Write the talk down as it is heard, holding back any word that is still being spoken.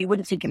You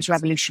wouldn't think it was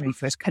revolutionary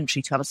for a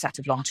country to have a set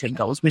of long-term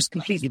goals, but it's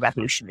completely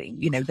revolutionary.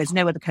 There's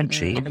no other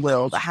country in the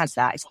world that has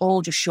that. It's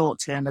all just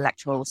short-term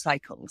electoral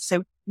cycles.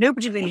 So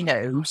nobody really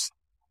knows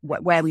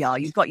where we are.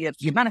 You've got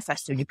your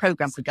manifesto and your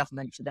programme for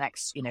government for the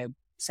next,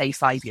 say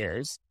 5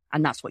 years,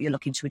 and that's what you're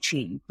looking to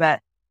achieve.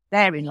 But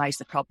therein lies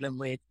the problem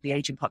with the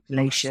ageing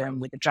population,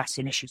 with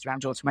addressing issues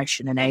around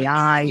automation and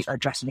AI,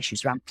 addressing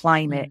issues around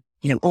climate,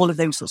 all of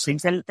those sorts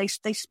of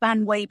things. They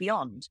span way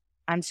beyond.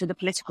 And so the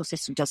political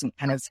system doesn't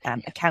kind of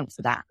account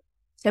for that.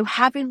 So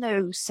having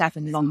those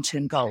 7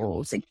 long-term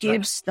goals, it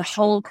gives the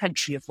whole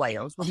country of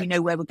Wales, we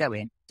know where we're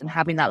going. And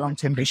having that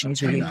long-term vision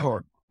is really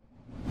important.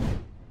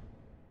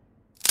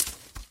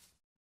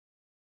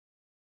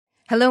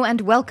 Hello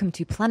and welcome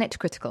to Planet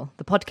Critical,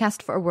 the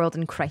podcast for a world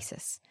in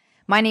crisis.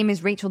 My name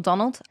is Rachel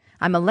Donald.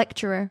 I'm a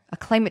lecturer, a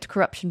climate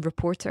corruption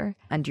reporter,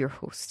 and your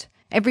host.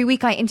 Every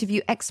week I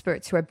interview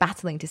experts who are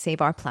battling to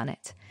save our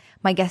planet.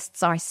 My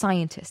guests are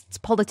scientists,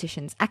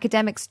 politicians,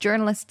 academics,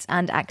 journalists,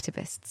 and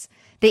activists.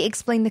 They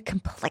explain the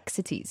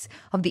complexities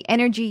of the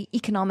energy,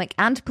 economic,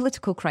 and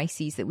political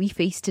crises that we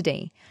face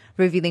today,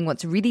 revealing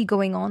what's really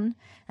going on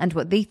and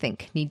what they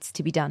think needs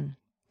to be done.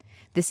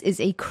 This is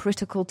a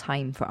critical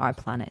time for our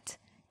planet.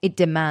 It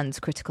demands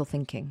critical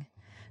thinking.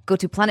 Go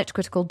to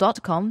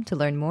planetcritical.com to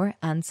learn more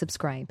and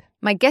subscribe.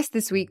 My guest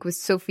this week was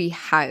Sophie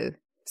Howe.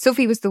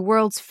 Sophie was the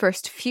world's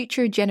first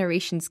Future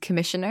Generations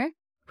Commissioner,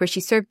 where she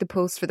served the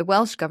post for the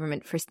Welsh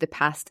Government for the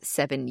past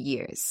 7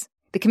 years.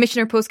 The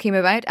Commissioner post came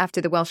about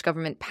after the Welsh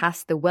Government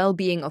passed the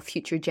Wellbeing of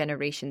Future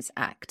Generations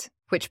Act,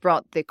 which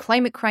brought the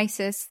climate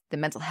crisis, the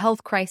mental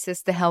health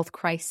crisis, the health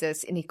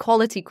crisis,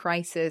 inequality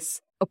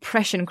crisis,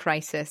 oppression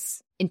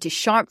crisis into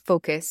sharp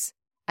focus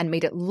and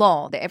made it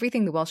law that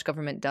everything the Welsh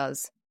Government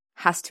does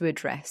has to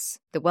address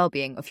the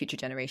well-being of future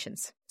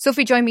generations.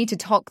 Sophie joined me to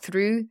talk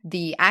through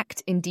the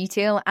Act in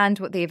detail and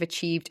what they have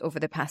achieved over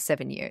the past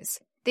 7 years.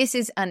 This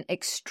is an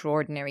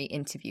extraordinary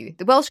interview.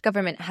 The Welsh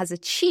Government has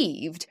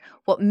achieved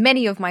what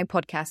many of my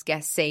podcast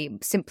guests say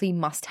simply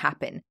must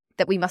happen,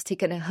 that we must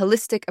take a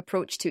holistic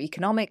approach to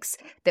economics,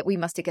 that we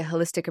must take a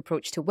holistic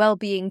approach to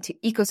well-being, to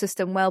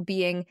ecosystem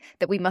well-being,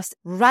 that we must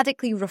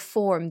radically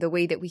reform the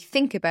way that we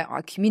think about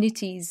our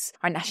communities,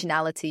 our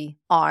nationality,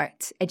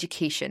 art,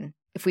 education,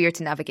 if we are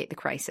to navigate the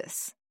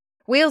crisis.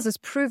 Wales has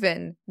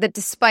proven that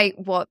despite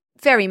what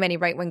very many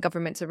right-wing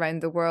governments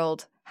around the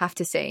world have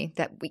to say,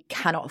 that we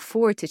cannot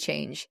afford to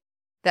change,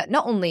 that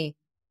not only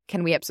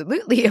can we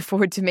absolutely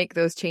afford to make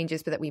those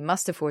changes, but that we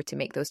must afford to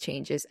make those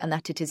changes, and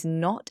that it is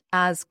not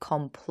as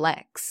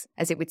complex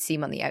as it would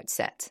seem on the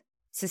outset.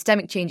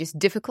 Systemic change is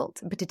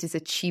difficult, but it is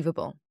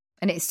achievable.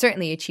 And it is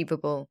certainly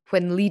achievable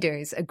when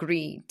leaders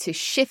agree to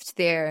shift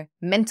their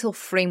mental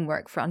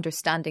framework for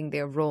understanding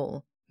their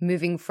role,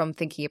 moving from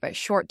thinking about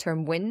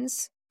short-term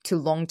wins to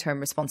long-term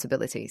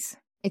responsibilities.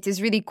 It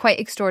is really quite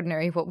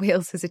extraordinary what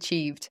Wales has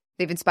achieved.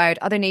 They've inspired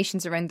other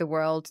nations around the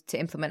world to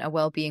implement a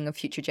Wellbeing of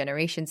Future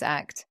Generations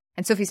Act,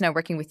 and Sophie's now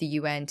working with the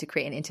UN to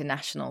create an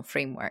international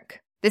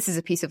framework. This is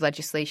a piece of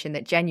legislation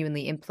that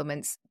genuinely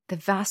implements the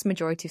vast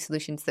majority of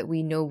solutions that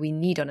we know we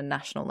need on a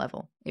national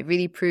level. It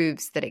really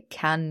proves that it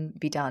can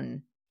be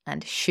done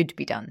and should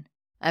be done.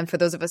 And for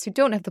those of us who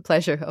don't have the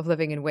pleasure of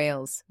living in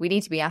Wales, we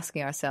need to be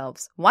asking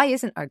ourselves, why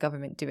isn't our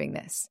government doing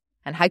this?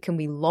 And how can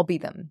we lobby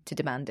them to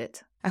demand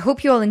it? I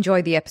hope you all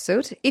enjoyed the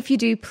episode. If you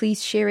do,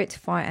 please share it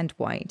far and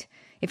wide.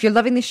 If you're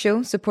loving the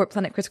show, support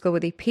Planet Critical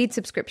with a paid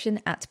subscription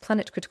at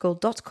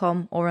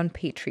planetcritical.com or on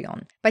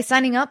Patreon. By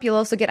signing up, you'll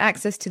also get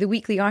access to the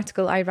weekly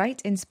article I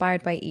write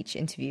inspired by each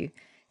interview.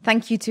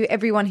 Thank you to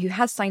everyone who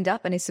has signed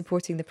up and is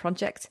supporting the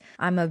project.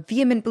 I'm a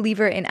vehement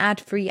believer in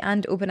ad-free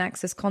and open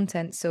access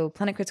content, so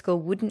Planet Critical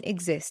wouldn't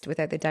exist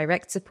without the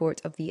direct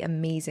support of the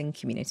amazing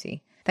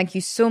community. Thank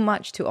you so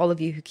much to all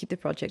of you who keep the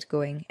project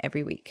going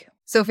every week.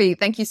 Sophie,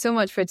 thank you so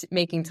much for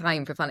making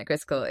time for Planet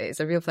Critical. It's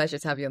a real pleasure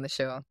to have you on the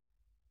show.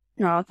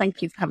 Oh,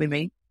 thank you for having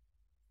me.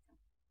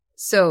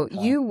 So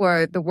you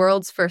were the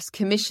world's first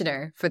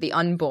commissioner for the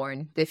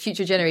unborn, the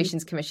Future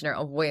Generations Commissioner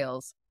of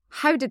Wales.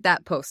 How did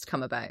that post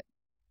come about?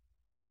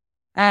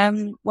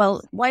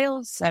 Well,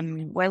 Wales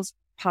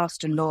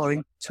passed a law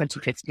in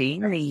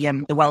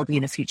 2015, the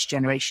Wellbeing of Future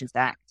Generations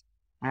Act.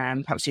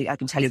 Perhaps I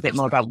can tell you a bit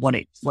more about what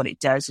it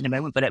does in a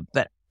moment,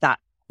 but that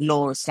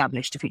law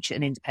established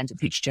an independent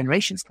Future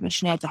Generations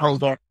Commissioner to hold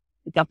the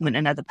government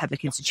and other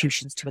public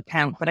institutions to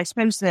account. But I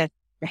suppose the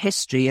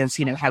history of,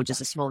 how does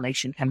a small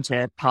nation come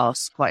to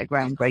pass quite a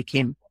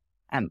groundbreaking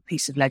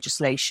piece of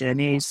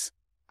legislation is,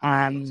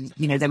 there'd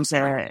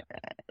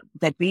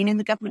been in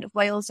the Government of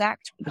Wales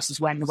Act. This is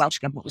when the Welsh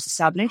Government was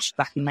established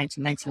back in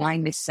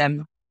 1999. This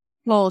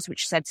clause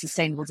which said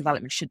sustainable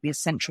development should be a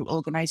central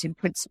organising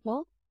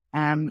principle.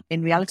 In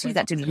reality,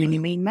 that didn't really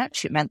mean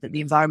much. It meant that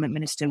the Environment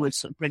Minister would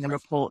sort of bring a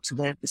report to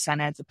the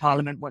Senedd, the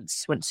Parliament,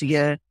 once a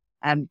year.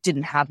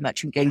 Didn't have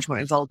much engagement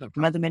or involvement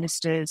from other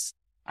ministers.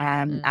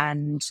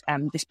 And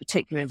this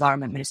particular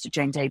Environment Minister,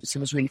 Jane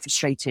Davison, was really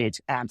frustrated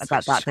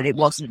about that it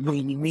wasn't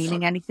really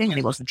meaning anything and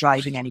it wasn't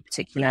driving any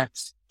particular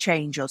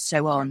change or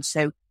so on.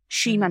 So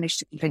she managed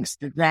to convince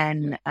the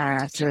then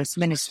First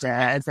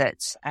Minister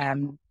that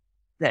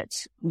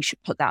that we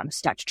should put that on a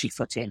statutory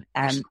footing.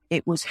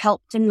 It was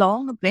helped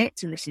along a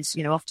bit, and this is,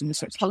 often the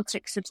sort of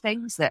politics of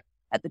things, that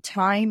at the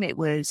time it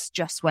was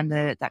just when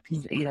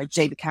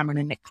David Cameron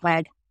and Nick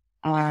Clegg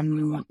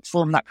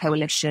formed that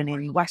coalition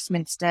in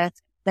Westminster.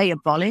 They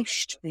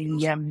abolished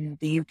the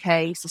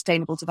UK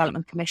Sustainable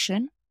Development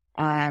Commission.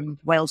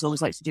 Wales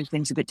always likes to do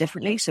things a bit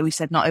differently. So we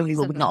said, not only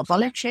will we not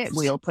abolish it,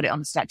 we'll put it on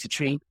the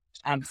statutory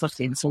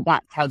footing. So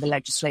that's how the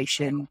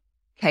legislation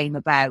came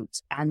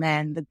about. And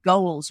then the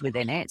goals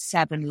within it,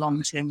 7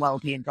 long-term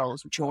wellbeing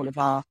goals, which all of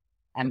our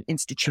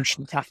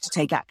institutions have to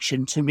take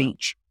action to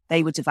reach.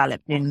 They were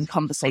developed in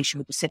conversation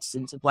with the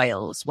citizens of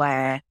Wales,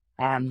 where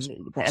a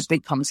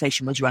big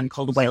conversation was run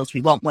called The Wales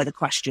We Want, where the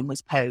question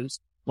was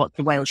posed, what's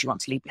the Wales you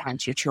want to leave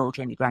behind to your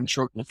children, your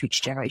grandchildren, and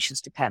future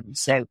generations to come?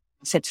 So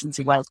the citizens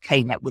of Wales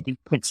came up with the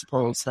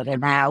principles that are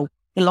now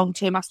the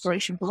long-term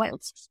aspiration for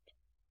Wales.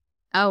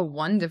 Oh,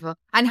 wonderful.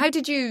 And how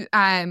did you,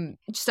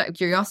 just out of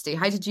curiosity,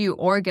 how did you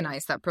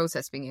organise that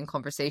process, being in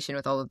conversation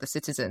with all of the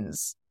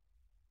citizens?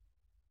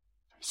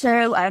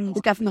 So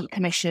the government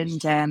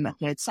commissioned a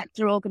third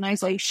sector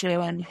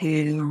organisation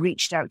who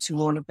reached out to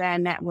all of their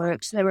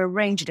networks. There were a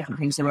range of different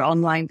things. There were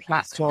online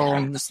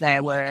platforms.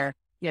 There were,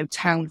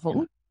 town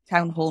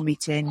hall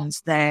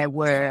meetings. There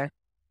were,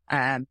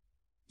 in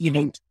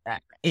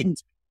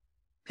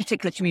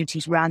particular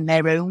communities ran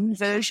their own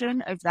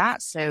version of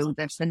that. So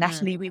there's the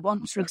Natalie We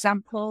Want, for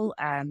example,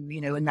 and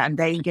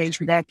they engaged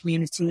with their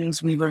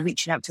communities. We were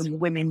reaching out to the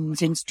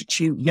Women's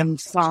Institute, young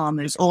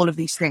farmers, all of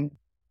these things.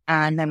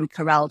 And then we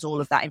corralled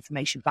all of that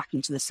information back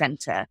into the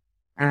centre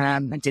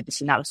and did this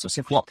analysis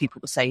of what people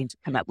were saying to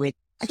come up with,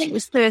 I think it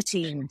was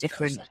 13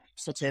 different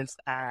sort of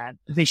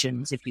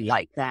visions, if you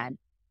like, then,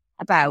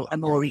 about a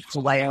more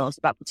equal Wales,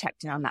 about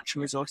protecting our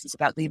natural resources,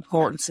 about the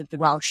importance of the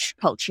Welsh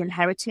culture and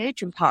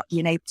heritage and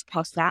being able to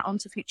pass that on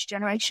to future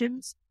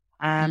generations.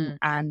 And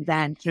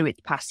then through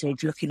its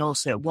passage, looking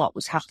also at what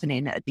was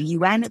happening at the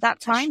UN at that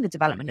time, the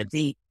development of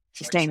the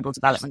Sustainable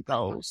Development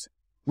Goals.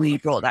 We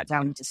brought that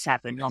down to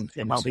 7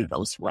 long-term wellbeing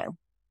goals for Wales.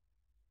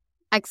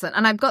 Excellent.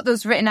 And I've got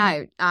those written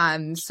out.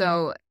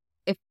 So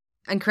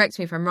and correct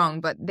me if I'm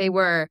wrong, but they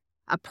were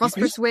a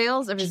prosperous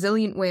Wales, a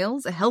resilient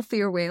Wales, a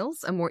healthier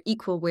Wales, a more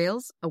equal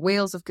Wales, a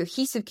Wales of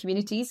cohesive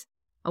communities,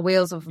 a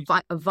Wales of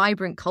a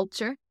vibrant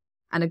culture,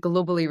 and a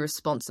globally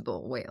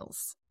responsible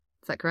Wales.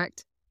 Is that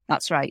correct?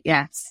 That's right.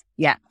 Yes.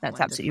 Yeah, that's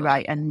Wonderful. Absolutely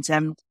right. And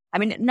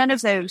none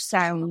of those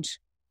sound,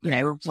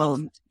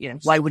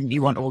 why wouldn't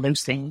you want all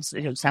those things?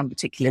 They don't sound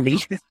particularly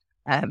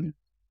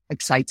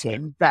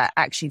exciting. But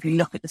actually, if you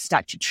look at the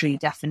statutory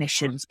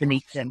definitions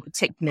beneath them,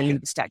 particularly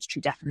the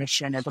statutory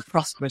definition of a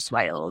prosperous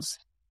Wales,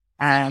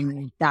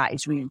 that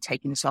is really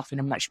taking us off in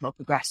a much more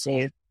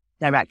progressive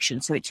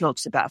direction. So it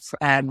talks about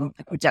a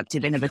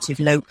productive, innovative,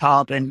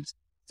 low-carbon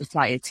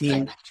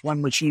society,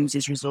 one which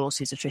uses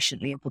resources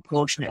efficiently and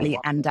proportionately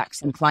and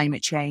acts on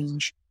climate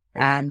change,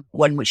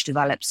 one which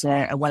develops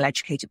a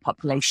well-educated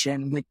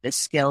population with the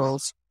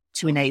skills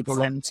to enable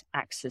them to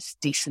access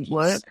decent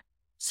work.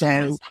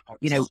 So,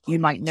 you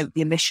might note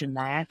the omission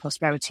there.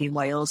 Prosperity in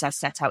Wales, as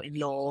set out in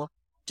law,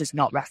 does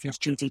not reference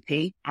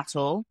GDP at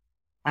all.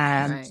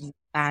 Right.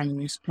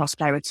 And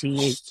prosperity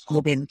is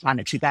within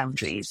planetary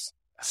boundaries.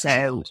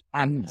 So,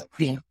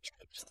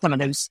 some of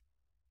those,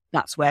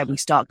 that's where we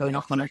start going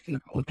off on a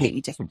completely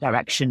different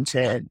direction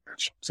to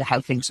how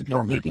things have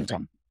normally been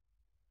done.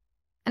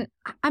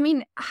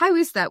 And how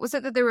is that? Was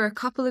it that there were a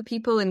couple of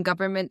people in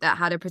government that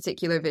had a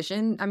particular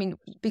vision?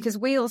 Because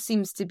Wales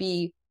seems to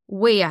be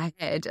way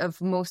ahead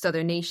of most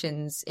other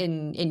nations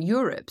in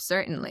Europe,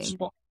 certainly.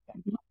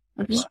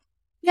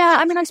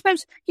 Yeah, I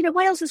suppose,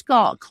 Wales has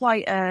got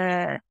quite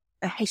a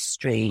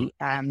history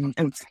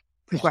of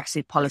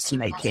progressive policy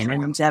making.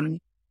 And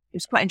it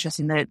was quite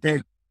interesting that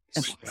the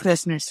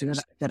First Minister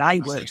that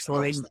I worked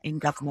for in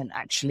government,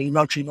 actually,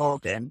 Rhodri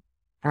Morgan,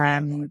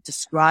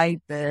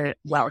 described the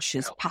Welsh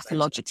as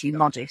pathologically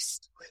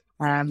modest,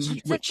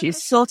 which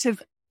is sort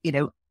of,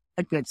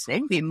 a good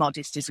thing. Being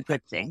modest is a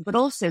good thing. But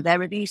also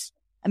there are these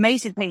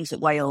amazing things that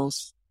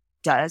Wales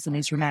does and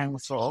is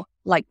renowned for,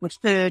 like we're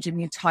third in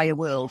the entire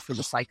world for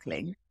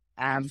recycling.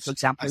 For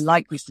example,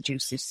 like we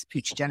produce this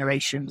Future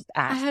Generations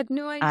Act. I had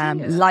no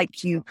idea.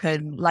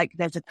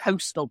 There's a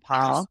coastal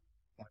path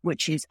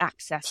which is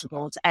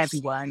accessible to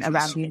everyone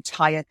around the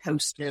entire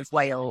coast of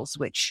Wales,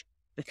 which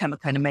become a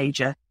kind of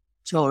major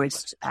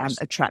tourist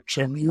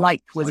attraction.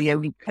 Like we're the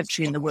only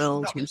country in the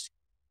world who's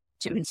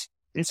doing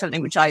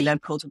something which I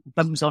love called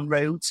bums on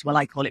roads. Well,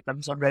 I call it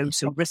bums on roads.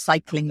 So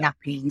recycling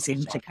nappies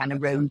into kind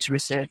of road to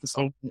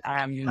resurfacing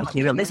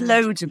material. There's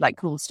loads of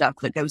cool stuff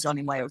that goes on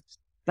in Wales.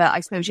 But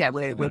I suppose,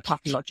 we're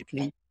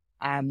pathologically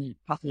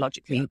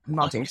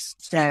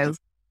modest. So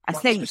I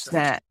think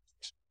that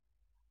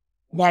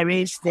there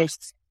is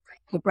this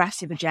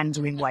progressive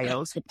agenda in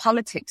Wales. The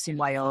politics in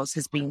Wales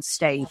has been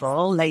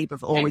stable. Labour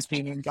have always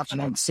been in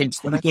government since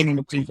the beginning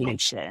of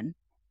devolution.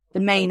 The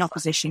main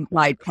opposition,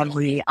 Plaid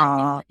Cymru,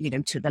 are,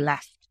 to the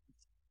left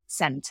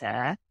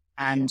centre.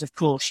 And of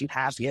course, you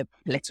have your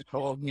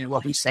political,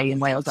 what we say in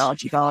Wales,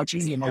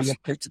 argy-bargy, your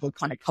political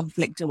kind of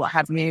conflict or what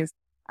have you.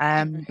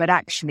 But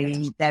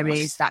actually, there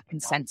is that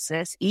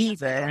consensus,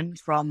 even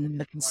from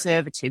the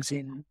Conservatives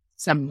in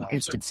some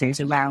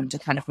instances, around a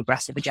kind of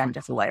progressive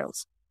agenda for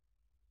Wales.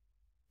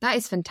 That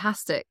is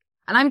fantastic.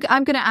 And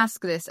I'm going to ask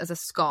this as a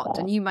Scot,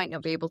 and you might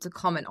not be able to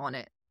comment on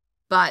it.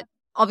 But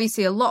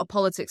obviously, a lot of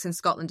politics in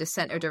Scotland is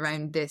centred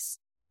around this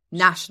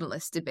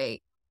nationalist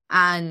debate.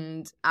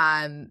 And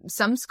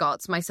some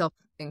Scots, myself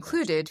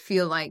included,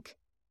 feel like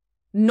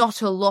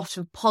not a lot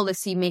of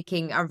policy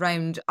making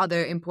around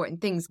other important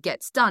things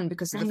gets done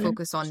because of the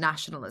focus on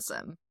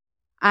nationalism.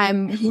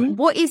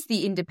 What is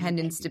the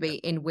independence debate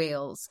in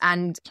Wales,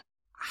 and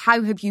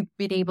how have you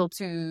been able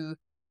to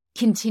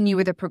continue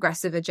with a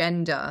progressive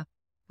agenda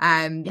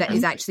that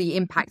is actually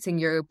impacting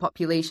your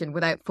population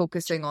without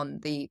focusing on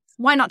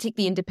why not take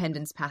the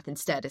independence path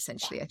instead,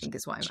 essentially, I think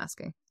is what I'm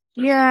asking.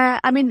 Yeah,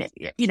 I mean,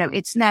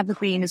 it's never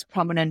been as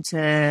prominent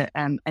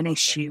an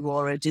issue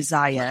or a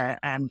desire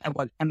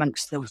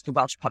amongst the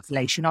Welsh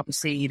population.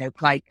 Obviously,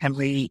 Plaid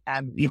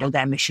Cymru,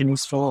 their mission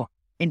is for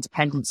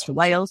independence for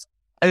Wales.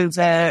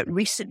 Over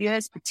recent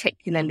years,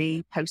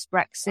 particularly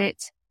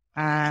post-Brexit,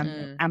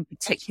 and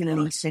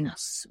particularly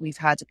since we've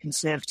had a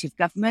Conservative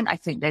government, I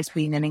think there's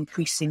been an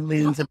increasing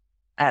move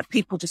of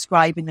people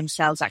describing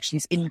themselves actually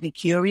as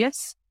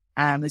Invi-curious,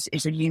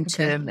 is a new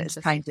term that's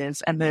kind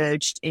of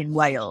emerged in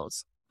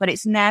Wales. But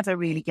it's never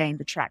really gained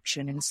the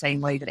traction in the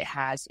same way that it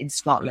has in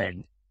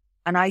Scotland.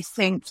 And I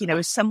think,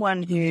 as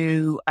someone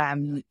who,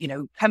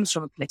 comes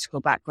from a political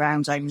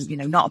background, I'm,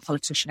 not a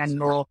politician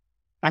anymore.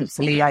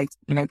 Thankfully, I've,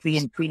 been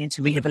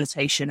into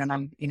rehabilitation and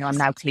I'm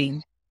now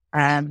clean.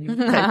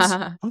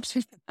 But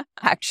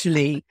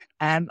actually,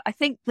 I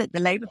think that the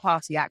Labour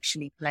Party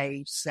actually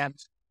plays,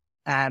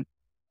 I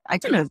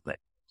don't know, but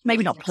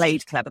maybe not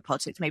played clever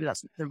politics. Maybe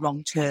that's the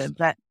wrong term,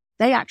 but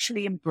they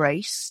actually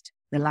embraced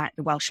the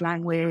Welsh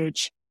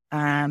language.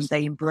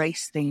 They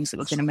embraced things that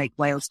were going to make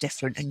Wales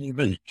different and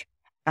unique.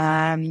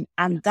 And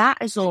that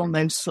has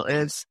almost sort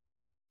of,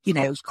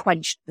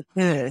 quenched the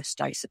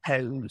thirst, I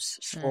suppose,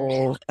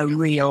 for a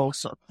real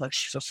sort of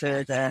push for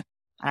further,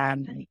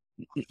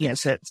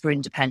 for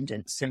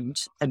independence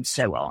and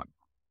so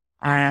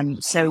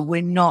on. So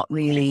we're not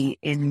really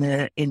in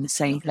the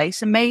same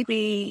place. And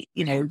maybe,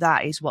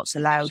 that is what's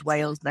allowed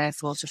Wales,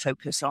 therefore, to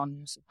focus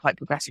on quite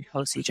progressive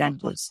policy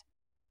agendas.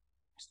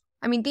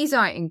 I mean, these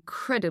are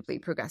incredibly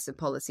progressive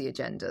policy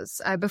agendas.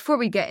 Before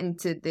we get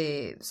into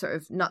the sort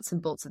of nuts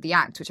and bolts of the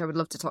Act, which I would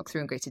love to talk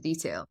through in greater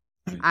detail,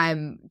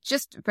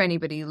 just for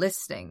anybody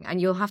listening, and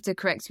you'll have to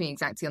correct me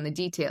exactly on the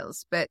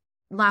details, but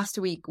last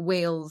week,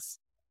 Wales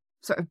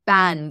sort of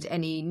banned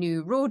any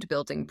new road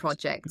building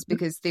projects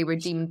because they were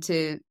deemed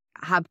to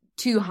have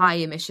too high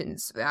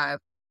emissions,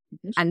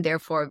 and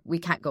therefore we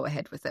can't go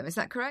ahead with them. Is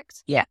that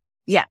correct? Yeah,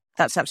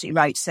 that's absolutely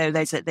right. So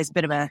there's a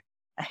bit of a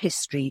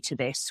history to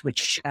this,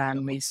 which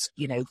is,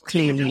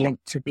 clearly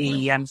linked to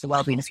the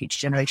Wellbeing of Future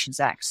Generations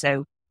Act.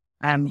 So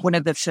one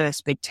of the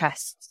first big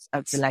tests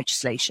of the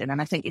legislation,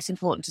 and I think it's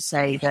important to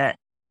say that,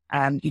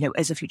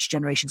 as a Future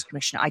Generations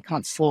Commissioner, I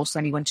can't force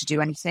anyone to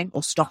do anything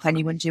or stop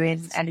anyone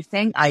doing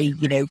anything. I,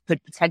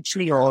 could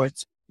potentially, or a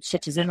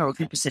citizen or a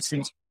group of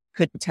citizens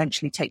could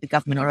potentially take the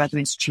government or other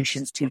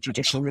institutions to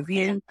judicial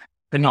review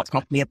for not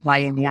properly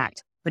applying the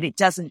Act. But it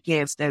doesn't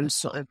give those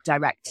sort of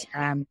direct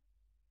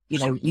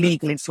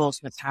legal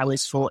enforcement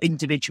powers for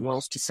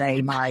individuals to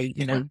say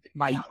the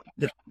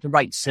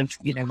rights of,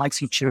 my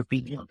future have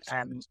been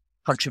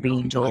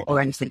contravened or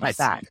anything like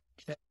that.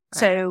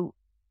 So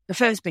the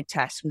first big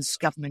test was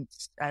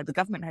the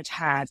government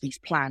had these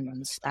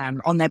plans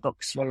on their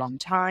books for a long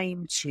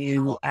time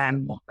to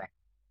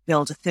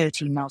build a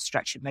 13-mile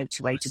stretch of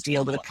motorway to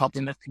deal with the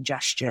problem of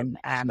congestion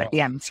at the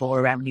M4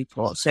 around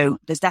Newport. So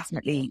there's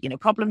definitely,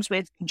 problems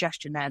with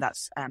congestion there.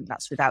 That's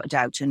without a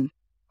doubt. And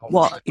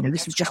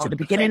this was just at the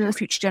beginning of the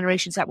Future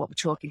Generations Act. What we're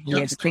talking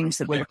here is the things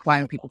that we're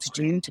requiring people to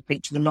do, to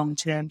think to the long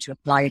term, to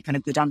apply a kind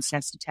of good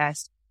ancestor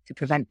test, to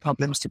prevent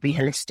problems, to be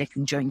holistic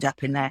and joined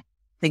up in their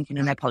thinking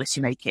and their policy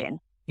making.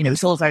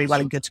 It's all very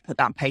well and good to put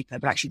that on paper,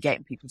 but actually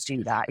getting people to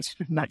do that is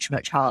much,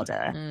 much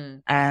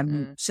harder.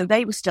 So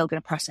they were still going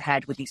to press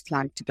ahead with these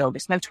plans to build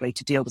this motorway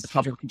to deal with the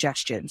problem of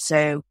congestion.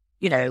 So,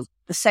 the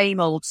same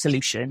old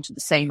solution to the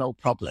same old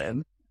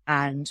problem.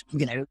 And,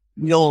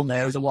 we all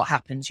know that what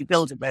happens, you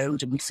build a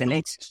road and we fill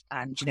it.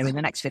 And, in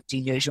the next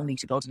 15 years, you'll need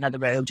to build another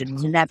road, and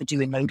you're never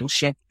doing modal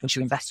shift because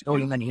you invested all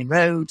your money in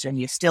roads and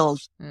you're still,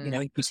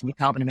 increasing your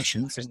carbon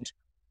emissions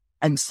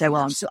and so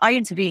on. So I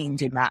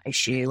intervened in that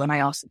issue and I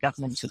asked the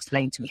government to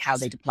explain to me how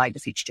they'd applied the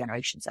Future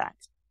Generations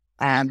Act.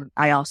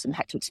 I asked them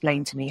to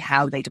explain to me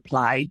how they'd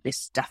applied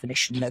this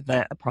definition of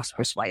a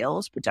prosperous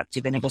Wales,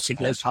 productive,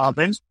 innovative, low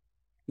carbon,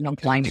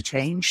 non-climate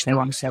change,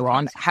 so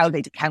on, how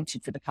they'd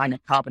accounted for the kind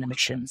of carbon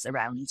emissions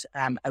around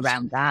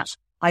that.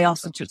 I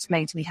asked them to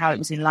explain to me how it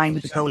was in line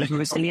with the goal of a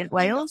resilient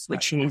Wales,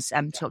 which is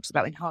talks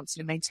about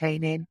enhancing and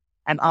maintaining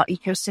our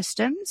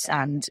ecosystems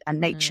and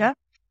nature.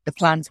 The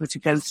plans were to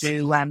go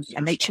through a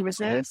nature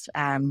reserve,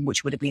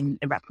 which would have been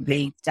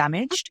irreparably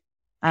damaged.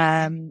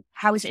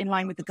 How is it in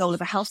line with the goal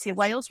of a healthier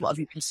Wales? What have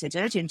you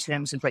considered in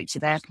terms of rates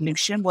of air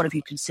pollution? What have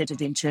you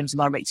considered in terms of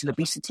our rates of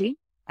obesity?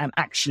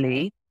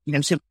 actually,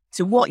 so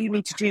what you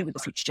need to do with the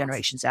Future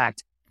Generations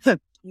Act,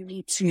 you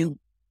need to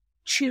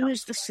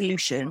choose the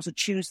solutions or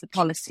choose the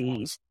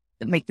policies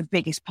that make the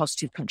biggest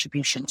positive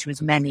contribution to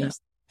as many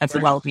of the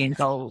wellbeing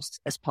goals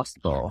as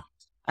possible.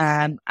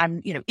 And,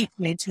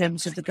 equally in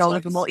terms of the goal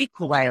of a more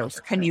equal Wales,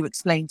 can you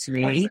explain to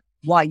me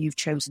why you've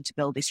chosen to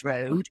build this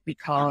road?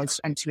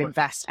 And to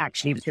invest,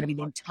 actually, it was going to be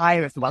the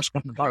entire of the Welsh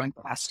Government borrowing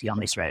capacity on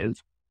this road.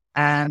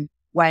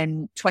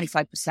 When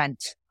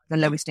 25% the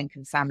lowest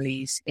income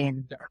families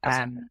in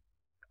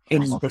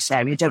this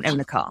area don't own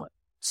a car.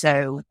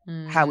 So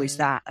how is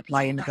that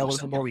applying the goal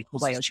of a more equal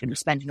Wales? You're going to be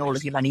spending all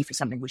of your money for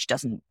something which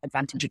doesn't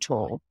advantage at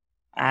all,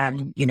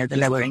 the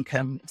lower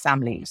income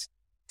families.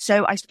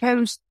 So I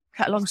suppose,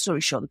 cut a long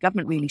story short, the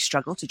government really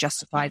struggled to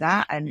justify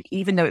that. And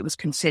even though it was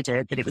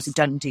considered that it was a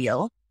done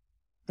deal,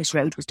 this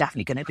road was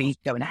definitely going to be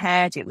going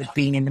ahead. It had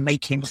been in the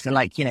making for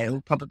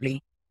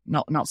probably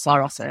not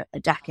far off a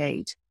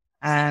decade.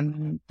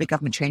 The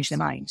government changed their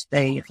mind.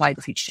 They applied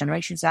the Future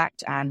Generations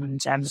Act,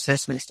 and the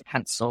First Minister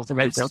cancelled the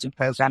road building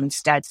programme,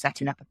 instead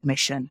setting up a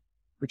commission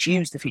which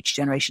used the Future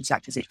Generations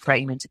Act as its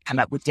framing to come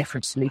up with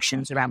different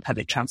solutions around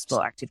public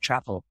transport, active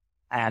travel,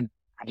 and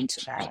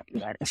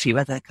a few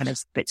other kind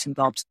of bits and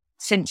bobs.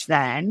 Since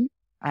then,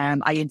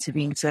 I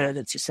intervened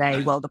further to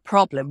say, well, the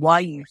problem,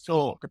 why you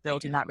thought that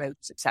building that road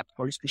was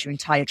acceptable is because your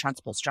entire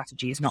transport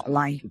strategy is not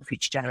aligned with the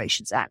Future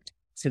Generations Act.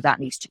 So that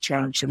needs to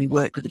change. So we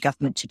worked with the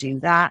government to do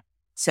that.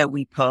 So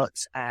we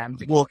put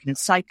walking and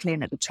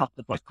cycling at the top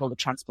of what's called the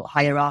transport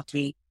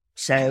hierarchy.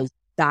 So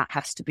that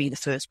has to be the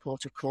first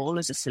port of call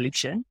as a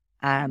solution,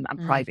 and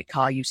private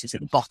car use is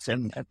at the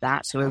bottom of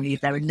that. So only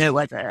if there are no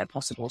other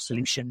possible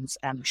solutions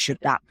should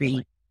that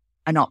be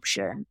an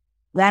option.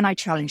 Then I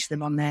challenged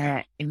them on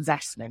their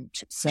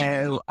investment.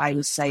 So I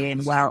was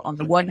saying, well, on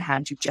the one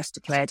hand, you've just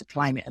declared a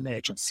climate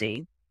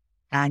emergency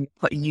and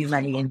putting new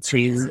money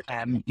into,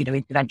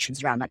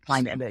 interventions around that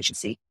climate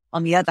emergency.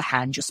 On the other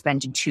hand, you're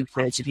spending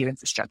 2/3 of your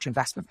infrastructure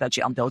investment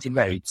budget on building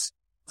roads.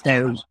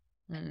 So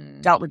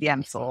dealt with the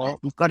M4.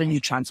 We've got a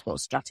new transport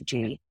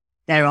strategy.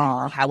 There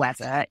are,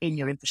 however, in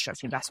your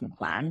infrastructure investment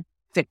plan,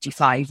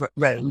 55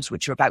 roads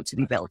which are about to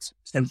be built.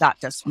 So that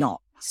does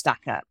not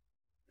stack up.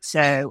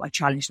 So I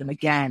challenged them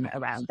again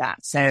around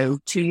that. So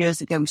 2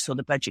 years ago, we saw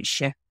the budget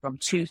shift from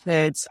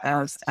 2/3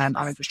 of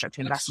our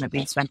infrastructure investment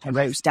being spent on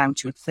roads down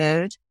to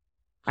 1/3.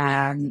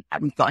 And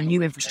we've got a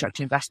new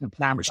infrastructure investment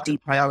plan which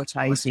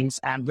deprioritises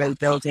road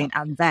building.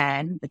 And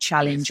then the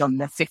challenge on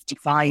the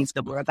 55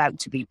 that were about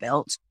to be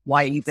built,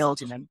 why are you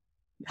building them?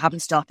 You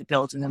haven't started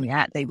building them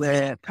yet. They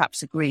were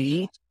perhaps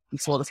agreed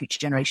before the Future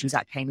Generations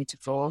Act came into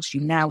force. You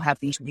now have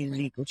these new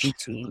legal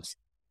duties.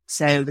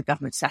 So the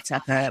government set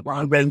up a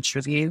roads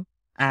review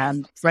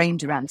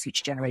framed around the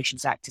Future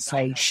Generations Act to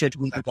say, should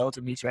we be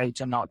building these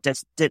roads or not? Do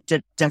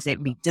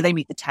they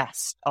meet the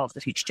test of the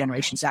Future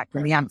Generations Act?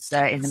 And the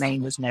answer in the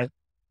main was no.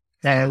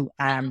 So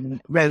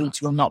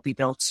roads will not be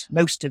built.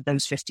 Most of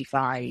those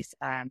 55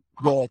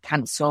 were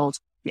cancelled.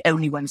 The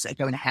only ones that are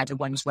going ahead are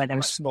ones where there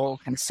are small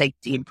kind of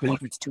safety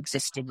improvements to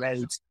existing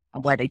roads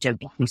and where they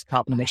don't increase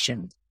carbon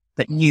emissions.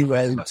 But new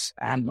roads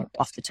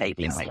off the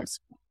table in Wales.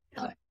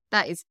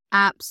 That is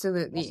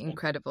absolutely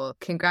incredible.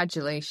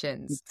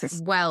 Congratulations.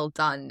 Well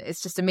done.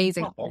 It's just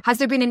amazing. Has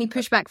there been any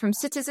pushback from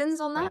citizens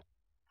on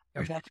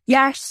that?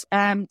 Yes,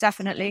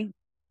 definitely.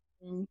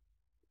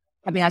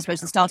 I mean, I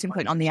suppose the starting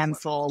point on the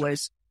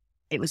M4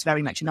 it was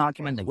very much an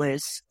argument that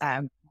was,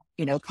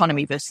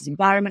 economy versus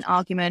environment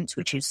argument,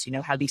 which is,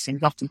 how these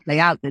things often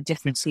play out. The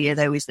difference here,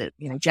 though, is that,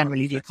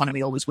 generally the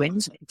economy always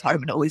wins, and the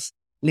environment always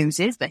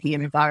loses. But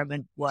here,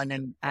 environment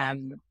won,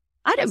 and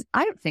I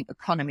don't think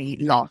economy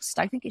lost.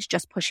 I think it's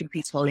just pushing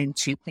people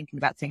into thinking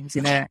about things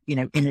in a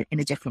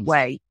different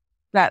way.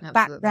 But Absolutely.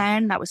 Back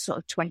then, that was sort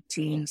of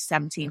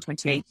 2017,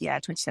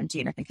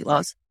 I think it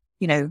was.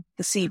 The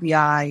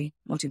CBI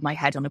wanted my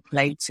head on a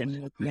plate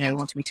and,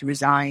 wanted me to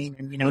resign.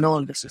 And all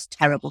of this was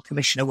terrible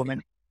commissioner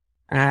woman,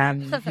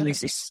 who is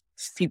this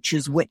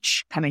futures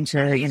witch coming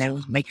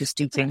to, make us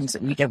do things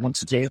that we don't want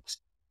to do.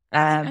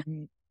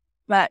 And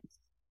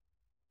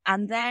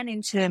then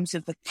in terms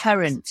of the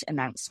current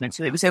announcement,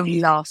 so it was only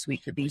last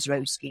week that these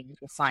road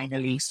schemes were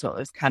finally sort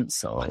of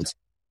cancelled.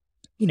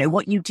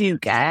 What you do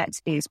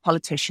get is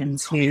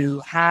politicians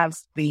who have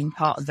been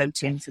part of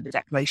voting for the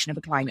declaration of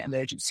a climate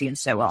emergency and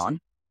so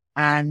on.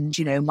 And,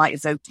 might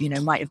have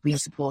been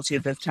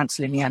supportive of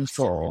cancelling the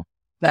M4,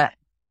 but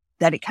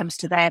then it comes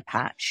to their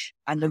patch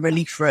and the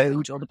relief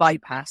road or the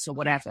bypass or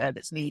whatever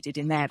that's needed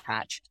in their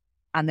patch.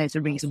 And there's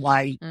a reason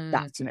why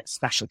that's in a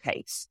special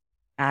case.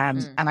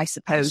 And I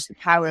suppose the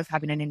power of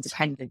having an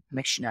independent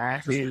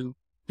commissioner who,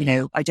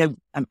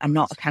 I'm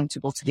not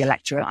accountable to the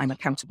electorate. I'm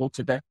accountable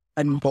to the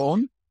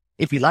unborn,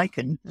 if you like.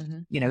 And,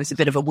 it's a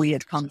bit of a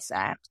weird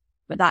concept.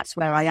 But that's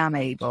where I am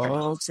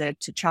able to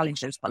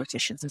challenge those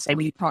politicians and say,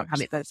 well, you can't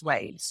have it both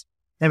ways.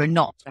 There are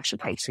not special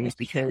cases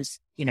because,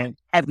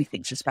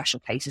 everything's a special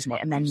case, isn't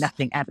it? And then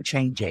nothing ever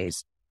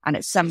changes. And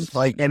at some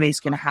point, there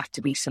is going to have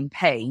to be some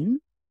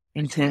pain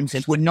in terms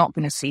of we're not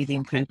going to see the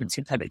improvements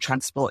in public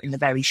transport in the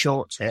very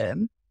short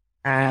term.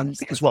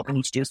 because what we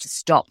need to do is to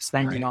stop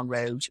spending on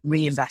roads,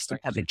 reinvest in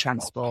public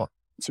transport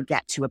to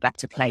get to a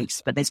better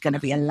place. But there's going to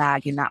be a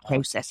lag in that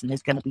process, and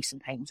there's going to be some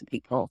pain to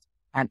people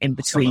in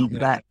between.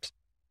 But,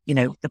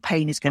 the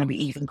pain is going to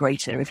be even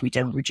greater if we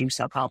don't reduce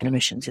our carbon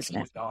emissions, isn't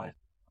it?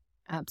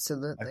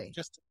 Absolutely.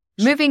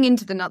 Moving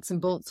into the nuts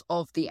and bolts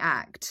of the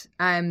Act,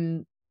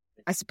 I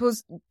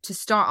suppose to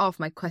start off,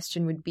 my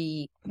question would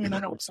be,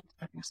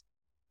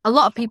 a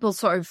lot of people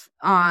sort of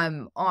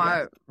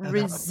are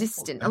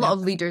resistant. A lot of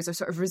leaders are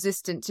sort of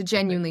resistant to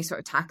genuinely sort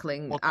of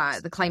tackling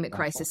the climate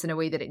crisis in a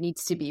way that it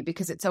needs to be,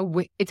 because it's a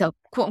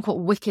quote unquote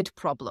wicked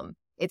problem.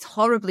 It's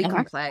horribly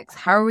complex.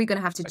 How are we going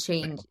to have to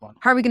change?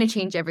 How are we going to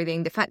change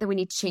everything? The fact that we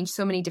need to change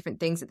so many different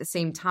things at the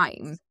same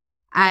time,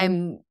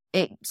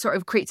 it sort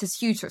of creates this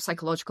huge sort of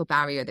psychological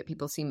barrier that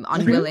people seem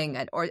unwilling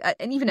and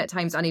even at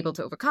times unable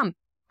to overcome.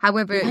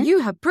 However, you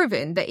have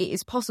proven that it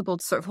is possible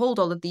to sort of hold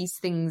all of these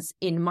things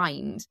in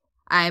mind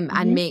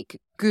and make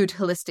good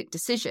holistic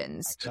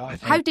decisions.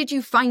 How did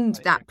you find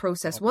that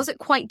process? Was it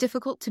quite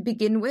difficult to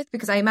begin with?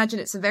 Because I imagine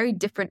it's a very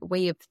different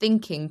way of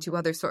thinking to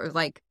other sort of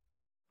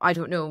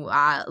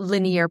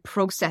linear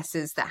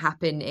processes that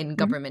happen in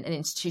government and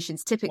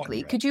institutions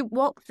typically. Could you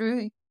walk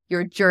through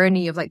your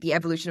journey of the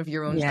evolution of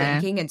your own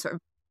thinking and sort of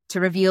to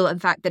reveal, in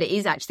fact, that it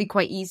is actually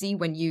quite easy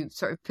when you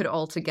sort of put it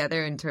all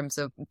together in terms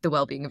of the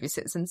well-being of your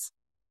citizens?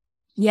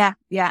 Yeah,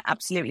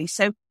 absolutely.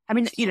 So,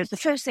 the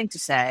first thing to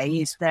say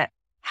is that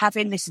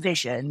having this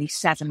vision, these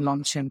 7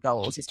 long-term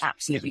goals, is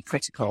absolutely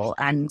critical.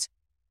 And,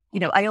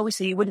 I always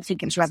say you wouldn't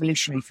think it's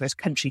revolutionary for a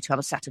country to have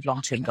a set of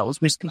long-term goals,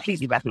 but it's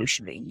completely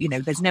revolutionary.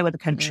 There's no other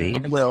country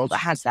in the world that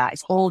has that.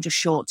 It's all just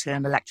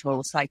short-term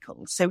electoral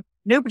cycles. So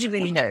nobody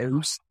really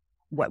knows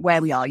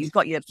where we are. You've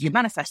got your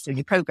manifesto and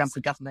your programme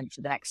for government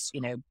for the next,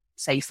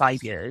 say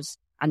 5 years,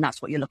 and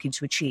that's what you're looking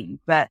to achieve.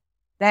 But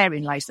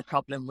therein lies the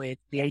problem with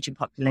the ageing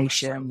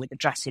population, with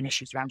addressing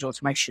issues around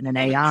automation and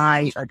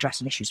AI,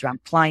 addressing issues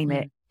around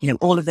climate,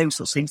 all of those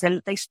sorts of things.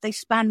 They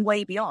span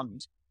way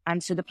beyond.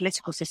 And so the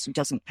political system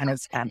doesn't kind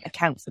of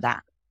account for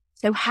that.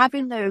 So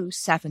having those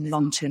 7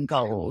 long-term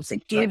goals,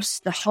 it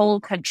gives the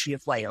whole country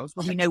of Wales,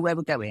 we know where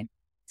we're going.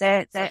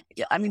 What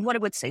I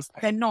would say is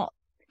they're not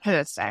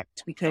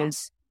perfect,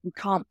 because we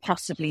can't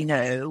possibly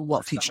know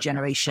what future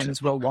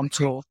generations will want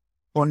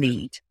or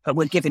need, but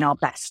we're giving our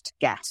best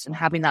guess, and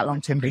having that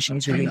long-term vision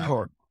is really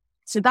important.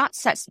 So that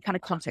sets the kind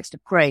of context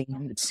of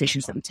frame the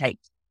decisions that we take.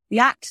 The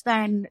Act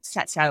then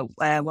sets out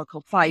what are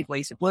called 5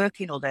 ways of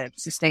working, or the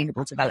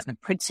Sustainable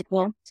Development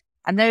Principle.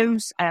 And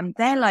those,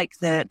 they're like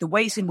the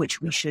ways in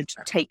which we should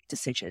take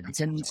decisions.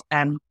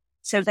 And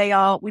so they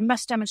are, we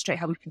must demonstrate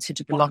how we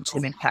consider the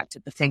long-term impact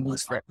of the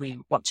things that we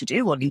want to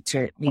do or need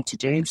to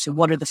do. So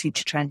what are the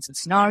future trends and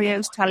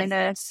scenarios telling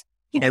us?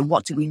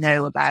 What do we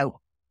know about,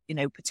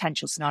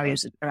 potential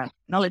scenarios around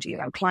technology,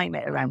 around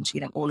climate, around,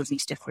 all of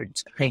these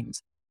different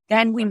things.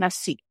 Then we must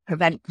seek to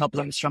prevent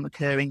problems from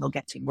occurring or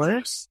getting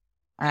worse.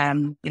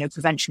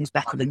 Prevention is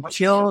better than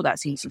cure.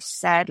 That's easy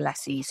said,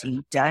 less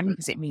easy done,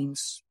 because it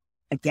means,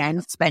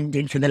 again,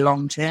 spending for the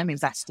long term,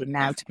 investing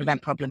now to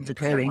prevent problems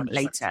occurring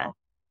later.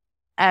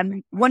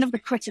 One of the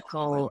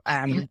critical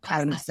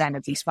elements then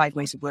of these 5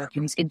 ways of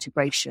working is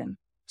integration.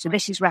 So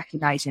this is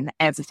recognizing that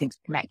everything's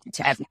connected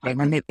to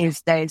everything. And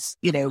there's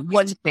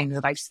one thing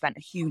that I've spent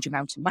a huge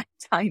amount of my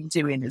time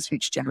doing as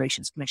Future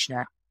Generations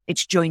Commissioner,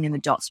 it's joining the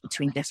dots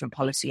between different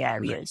policy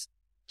areas.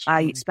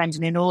 I spend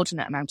an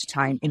inordinate amount of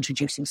time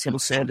introducing civil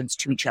servants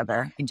to each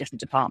other in different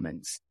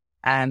departments,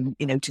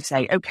 to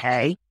say,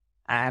 okay,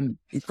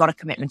 we've got a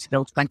commitment to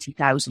build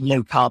 20,000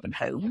 low carbon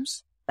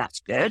homes. That's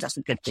good. That's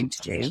a good thing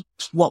to do.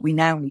 What we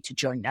now need to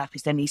join up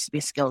is there needs to be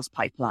a skills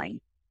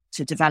pipeline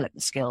to develop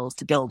the skills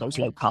to build those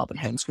low carbon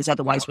homes, because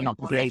otherwise we're not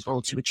going to be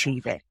able to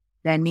achieve it.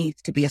 There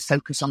needs to be a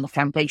focus on the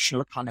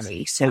foundational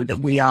economy so that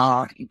we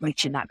are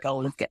reaching that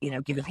goal of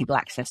giving people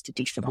access to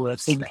decent work,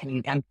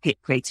 and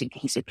creating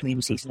cohesive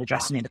communities and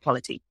addressing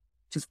inequality.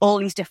 So all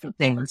these different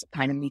things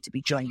kind of need to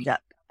be joined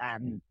up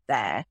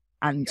there.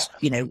 And,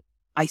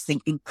 I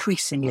think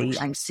increasingly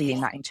I'm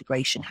seeing that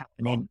integration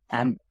happening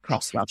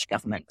across Welsh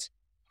Government.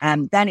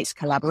 Then it's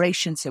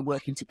collaboration, so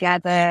working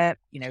together,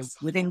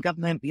 within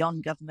government,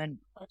 beyond government,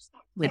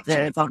 with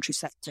the voluntary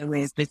sector,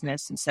 with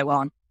business and so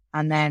on.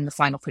 And then the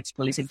final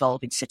principle is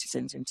involving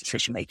citizens in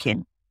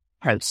decision-making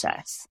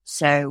process.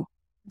 So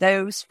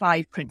those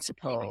 5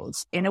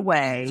 principles, in a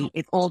way,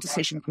 if all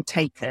decisions were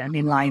taken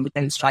in line with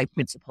those 5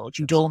 principles,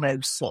 you'd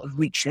almost sort of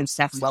reach those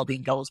 7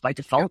 wellbeing goals by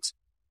default,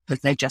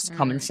 because they're just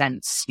common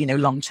sense,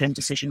 long-term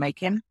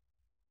decision-making.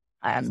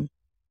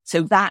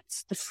 So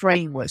that's the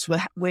framework.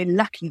 We're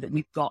lucky that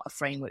we've got a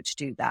framework to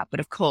do that.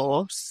 But of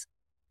course,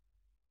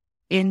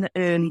 in the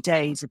early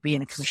days of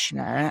being a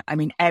commissioner,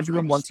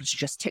 everyone wanted to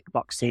just tick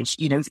boxes.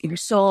 If you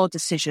saw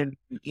decision,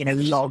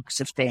 logs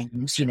of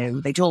things,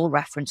 they'd all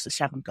reference the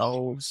 7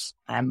 goals.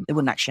 They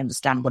wouldn't actually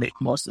understand what it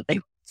was that they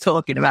were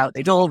talking about.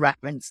 They'd all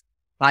reference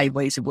 5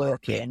 ways of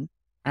working.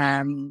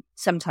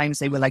 Sometimes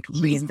they were like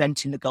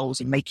reinventing the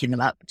goals and making them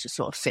up to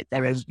sort of fit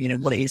their own,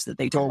 what it is that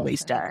they'd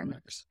always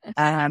done.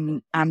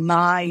 And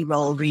my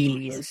role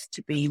really is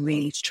to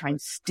try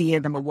and steer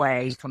them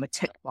away from a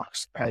tick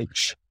box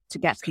approach to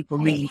get people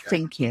really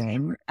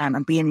thinking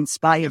and being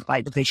inspired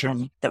by the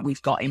vision that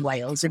we've got in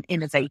Wales and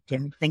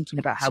innovating, thinking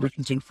about how we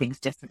can do things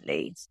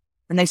differently.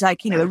 And there's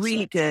like, a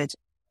really good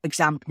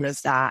example of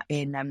that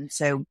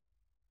so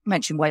I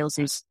mentioned Wales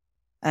is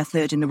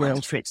third in the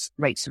world for its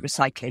rates of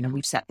recycling, and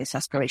we've set this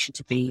aspiration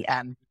to be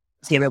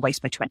zero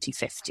waste by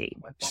 2050.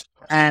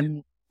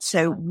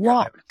 So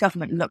what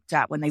government looked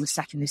at when they were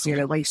setting the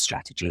zero waste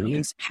strategy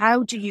is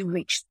how do you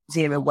reach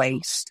zero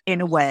waste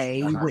in a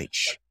way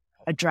which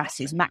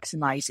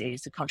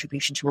maximizes the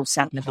contribution to all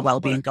 7 of the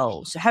wellbeing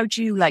goals. So how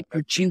do you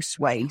reduce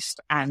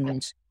waste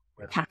and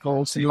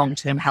tackle some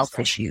long-term health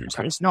issues?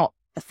 It's not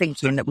a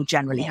thinking that will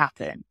generally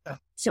happen.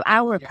 So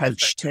our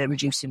approach to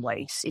reducing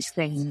waste is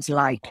things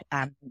like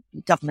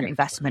government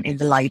investment in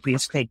the library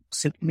of things.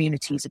 So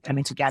communities are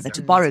coming together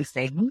to borrow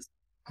things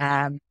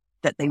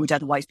that they would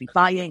otherwise be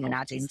buying and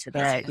adding to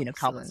their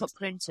carbon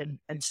footprint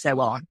and so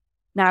on.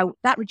 Now,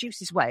 that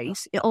reduces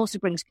waste. It also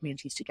brings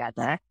communities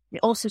together. It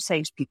also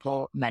saves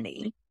people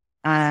money.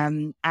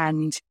 And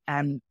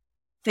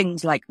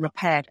things like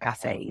repair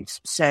cafes.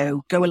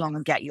 So go along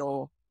and get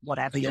your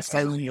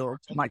phone, your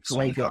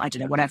microwave,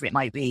 whatever it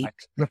might be,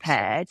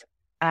 repaired.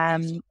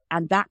 And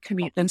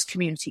those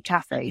community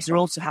cafes are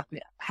also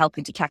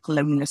helping to tackle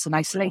loneliness and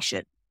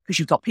isolation, because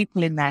you've got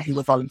people in there who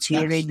are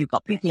volunteering. You've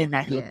got people in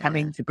there who are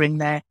coming to bring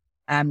their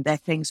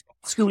things.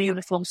 School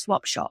uniform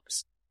swap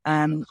shops.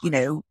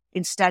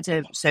 Instead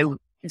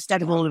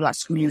of all of that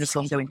school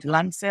uniform going to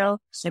landfill,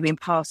 they're being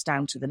passed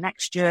down to the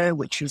next year,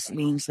 which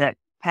means that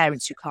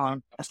parents who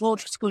can't afford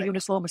a school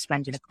uniform are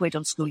spending £1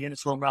 on school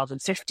uniform rather than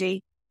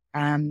 50,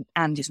 and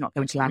is not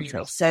going to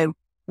landfill. So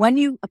when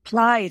you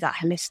apply that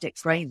holistic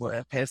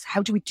framework of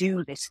how do we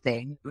do this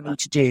thing we need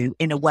to do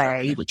in a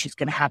way which is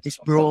going to have this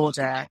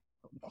broader,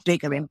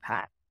 bigger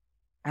impact,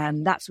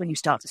 and that's when you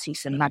start to see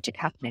some magic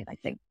happening, I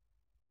think.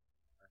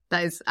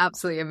 That is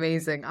absolutely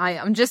amazing.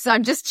 I'm just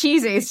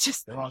cheesy. It's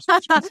just,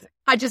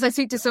 I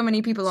speak to so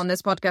many people on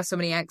this podcast, so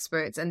many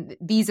experts, and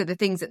these are the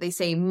things that they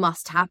say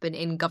must happen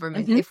in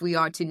government if we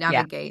are to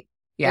navigate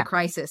the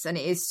crisis. And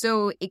it is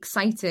so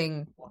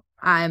exciting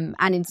and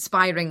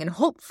inspiring and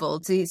hopeful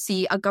to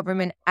see a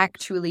government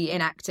actually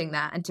enacting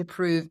that and to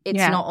prove it's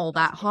not all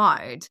that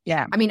hard.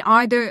 Yeah. I mean,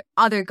 are there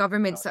other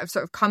governments that have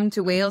sort of come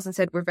to Wales and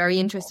said, we're very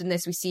interested in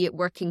this, we see it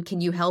working, can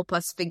you help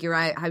us figure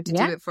out how to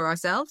do it for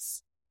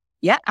ourselves?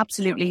 Yeah,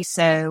 absolutely.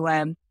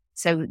 So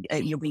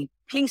you'll be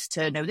pleased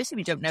to know this if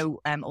you don't know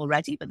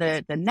already, but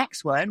the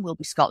next one will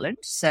be Scotland.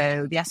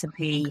 So the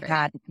SNP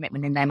had a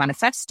commitment in their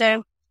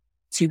manifesto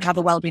to have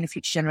a Wellbeing of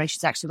Future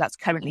Generations Act. So that's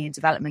currently in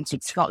development in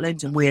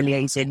Scotland, and we're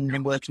liaising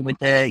and working with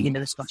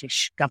the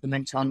Scottish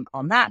government on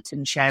that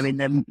and sharing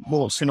the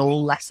warts and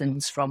all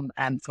lessons from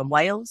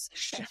Wales.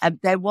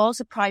 There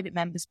was a private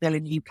members bill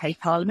in the UK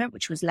Parliament,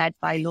 which was led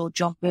by Lord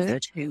John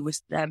Bird, who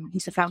was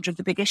he's the founder of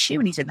The Big Issue,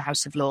 and he's in the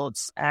House of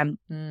Lords.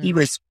 He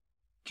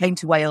came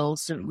to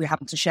Wales. We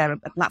happened to share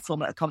a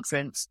platform at a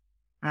conference,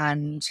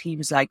 and he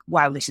was like,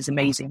 "Wow, this is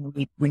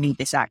amazing. We need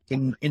this act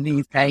in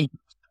the UK."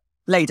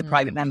 Laid a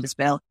private members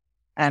bill.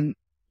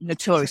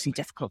 Notoriously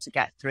difficult to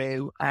get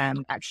through.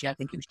 Actually, I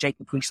think it was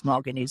Jacob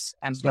Rees-Mogg in his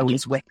role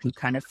as whip who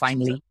kind of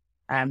finally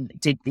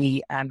did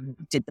the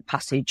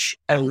passage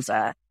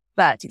over.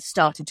 But it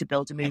started to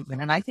build a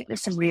movement, and I think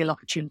there's some real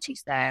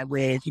opportunities there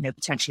with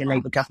potentially a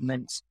Labour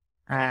government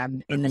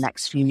in the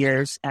next few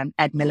years.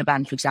 Ed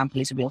Miliband, for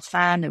example, is a real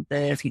fan of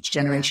the Future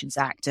Generations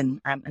Act and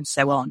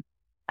so on.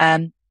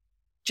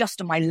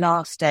 Just on my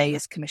last day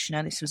as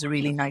Commissioner, this was a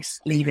really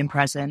nice leaving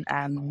present.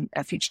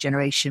 A Future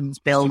Generations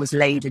bill was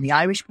laid in the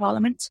Irish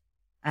Parliament.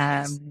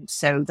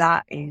 So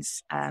that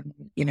is,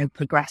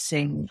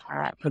 progressing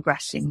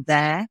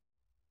there.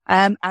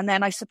 And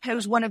then I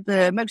suppose one of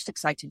the most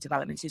exciting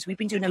developments is we've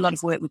been doing a lot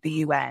of work with the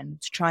UN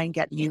to try and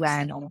get the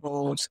UN on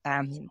board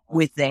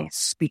with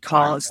this,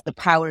 because the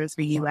power of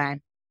the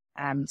UN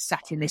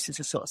setting this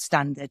as a sort of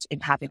standard in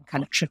having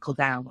kind of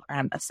trickle-down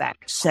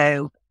effect.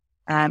 So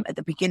at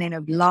the beginning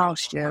of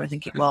last year, I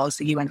think it was,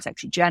 the UN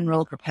Secretary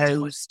General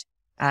proposed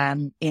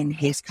in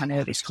his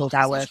it's called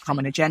Our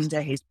Common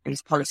Agenda, his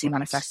policy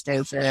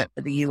manifesto for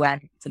the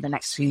UN for the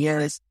next few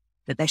years,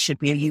 that there should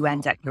be a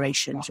UN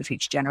declaration for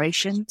future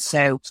generations.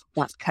 So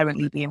that's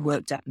currently being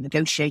worked up and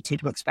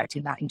negotiated. We're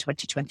expecting that in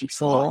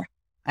 2024.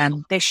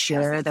 This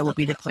year, there will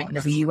be the appointment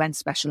of a UN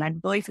Special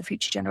Envoy for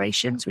Future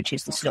Generations, which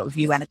is the sort of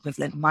UN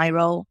equivalent of my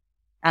role,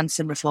 and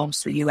some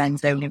reforms to the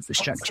UN's own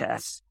infrastructure.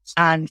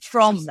 And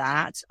from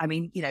that, I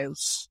mean,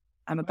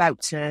 I'm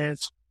about to,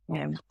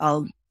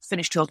 I'll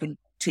finish talking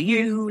to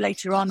you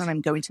later on, and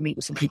I'm going to meet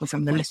with some people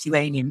from the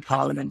Lithuanian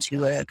Parliament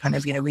who are kind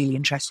of, really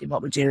interested in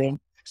what we're doing.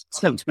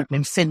 Spoke to people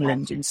in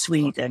Finland, in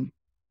Sweden.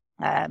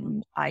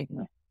 I'm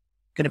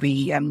going to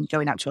be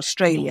going out to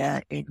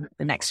Australia in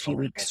the next few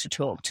weeks to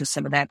talk to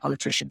some of their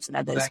politicians and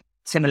others,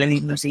 similarly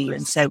in New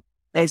Zealand. So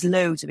there's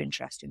loads of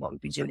interest in what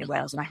we've been doing in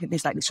Wales. And I think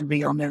there's like this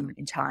real moment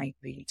in time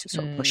really to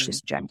sort of push this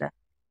agenda.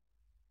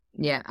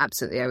 Yeah,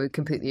 absolutely. I would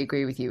completely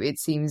agree with you. It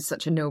seems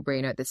such a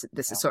no-brainer.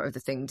 This is sort of the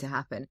thing to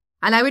happen.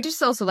 And I would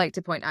just also like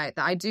to point out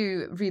that I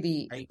do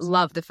really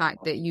love the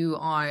fact that you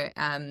are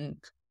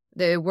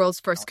the world's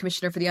first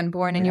commissioner for the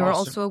unborn, and you're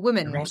also a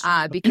woman,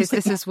 because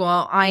this is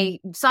what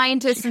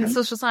scientists and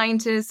social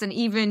scientists, and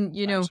even,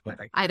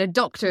 I had a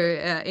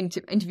doctor,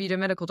 interviewed a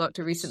medical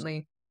doctor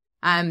recently,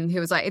 who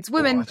was like, it's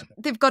women,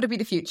 they've got to be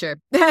the future.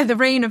 The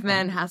reign of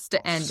men has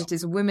to end. It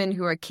is women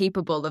who are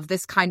capable of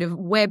this kind of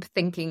web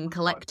thinking,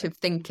 collective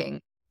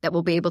thinking that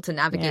will be able to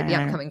navigate the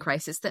upcoming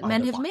crisis that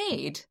men have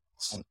made.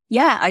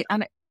 Yeah,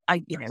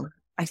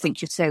 I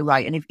think you're so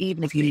right. And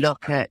even if you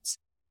look at,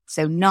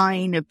 so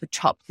 9 of the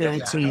top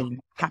 13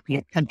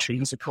 happier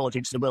countries,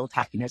 according to the World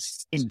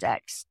Happiness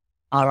Index,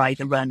 are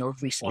either run or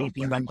have recently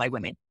been run by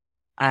women.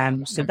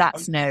 So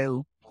that's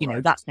no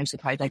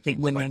surprise. I think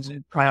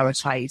women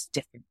prioritise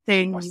different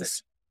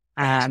things.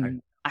 I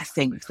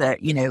think that,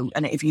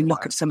 and if you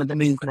look at some of the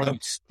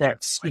movements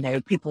that,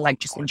 people like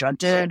Jacinda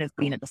Ardern have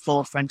been at the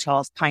forefront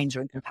of,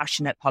 kinder and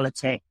compassionate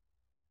politics,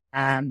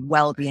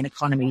 well-being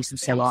economies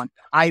and so on,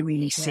 I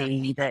really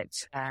see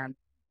that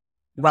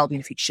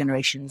well-being of future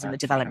generations and the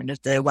development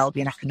of the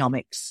well-being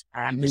economics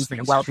movement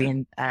and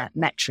well-being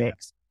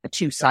metrics are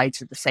two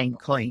sides of the same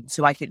coin.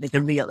 So I think that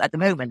at the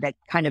moment, they're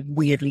kind of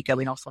weirdly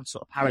going off on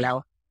sort of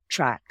parallel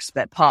tracks.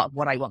 But part of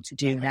what I want to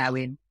do now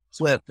in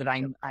work that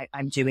I'm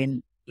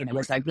doing,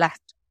 as I've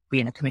left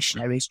being a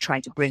commissioner, is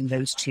trying to bring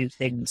those two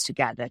things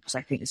together, because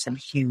I think there's some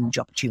huge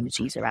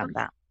opportunities around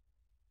that.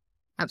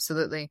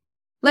 Absolutely.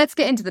 Let's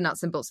get into the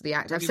nuts and bolts of the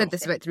Act. I've said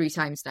this about 3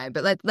 times now,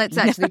 but let's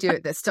actually do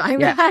it this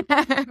time.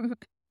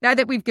 Now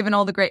that we've given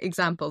all the great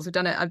examples, I've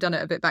done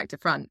it a bit back to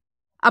front.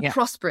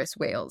 Prosperous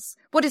Wales.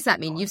 What does that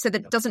mean? You've said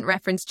that it doesn't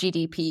reference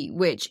GDP,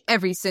 which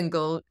every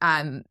single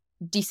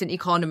decent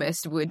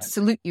economist would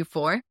salute you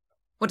for.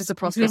 What does a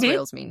prosperous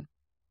Wales mean?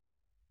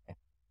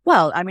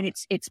 Well, I mean,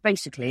 it's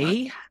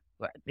basically,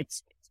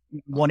 it's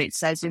what it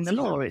says in the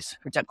law. It's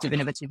productive,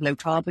 innovative, low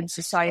carbon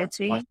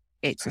society.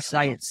 It's a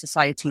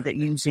society that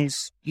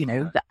uses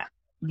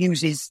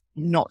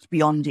not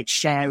beyond its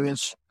share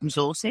of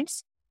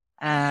resources.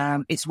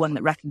 It's one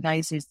that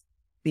recognises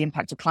the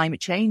impact of climate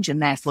change,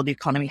 and therefore the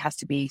economy has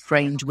to be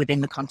framed within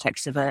the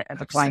context of a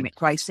climate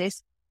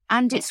crisis.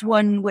 And it's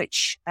one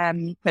which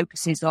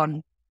focuses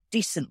on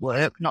decent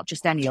work, not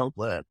just any old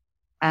work.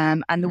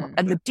 And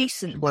the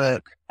decent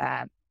work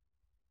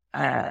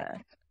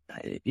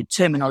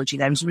terminology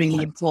there is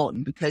really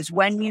important, because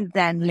when you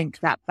then link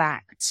that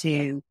back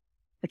to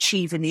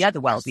achieving the other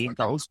wellbeing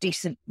goals,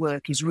 decent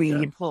work is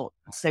really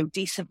important. So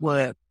decent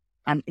work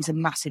is a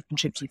massive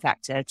contributing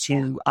factor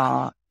to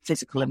our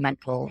physical and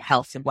mental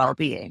health and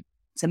well-being.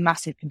 It's a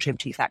massive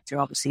contributing factor,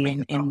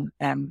 obviously, in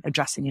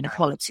addressing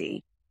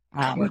inequality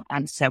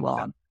and so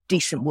on.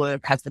 Decent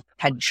work has the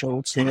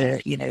potential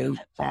to,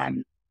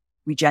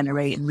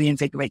 regenerate and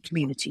reinvigorate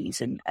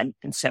communities and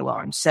so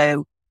on.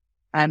 So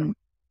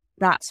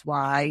that's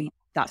why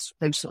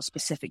those sort of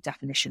specific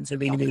definitions are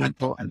really, really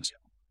important.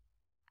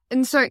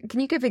 And so can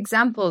you give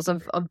examples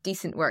of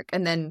decent work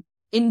and then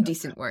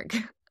indecent work?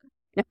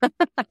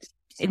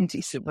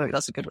 Indecent work,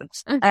 that's a good one.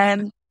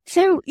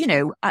 So,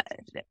 a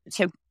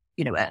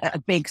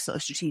big sort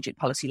of strategic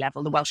policy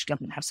level, the Welsh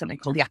Government have something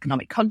called the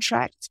economic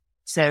contract.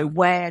 So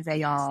where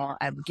they are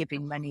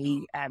giving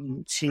money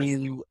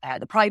to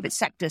the private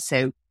sector.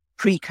 So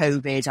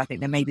pre-COVID, I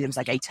think there was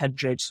like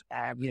 800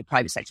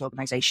 private sector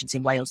organisations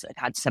in Wales that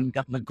had some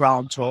government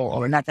grant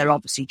or another.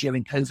 Obviously,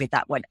 during COVID,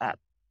 that went up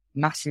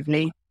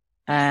massively.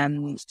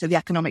 So the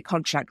economic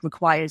contract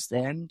requires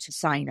them to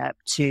sign up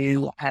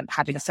to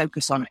having a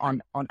focus on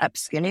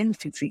upskilling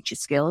through future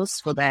skills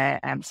for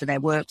their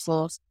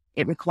workforce.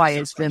 It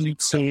requires them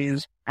to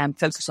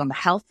focus on the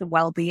health and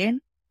well-being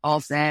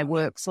of their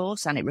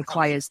workforce, and it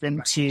requires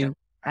them to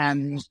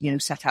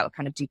set out a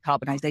kind of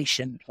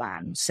decarbonisation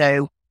plan.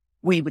 So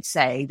we would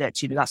say that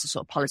that's a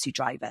sort of policy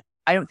driver.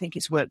 I don't think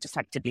it's worked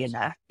effectively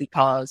enough,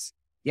 because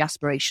the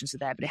aspirations are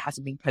there, but it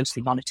hasn't been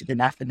closely monitored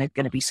enough. And there's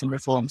going to be some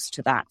reforms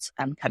to that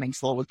coming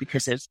forward,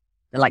 because of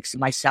the likes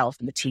of myself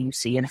and the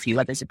TUC and a few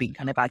others have been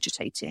kind of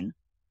agitating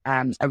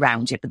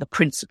around it. But the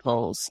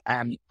principles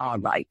are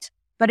right.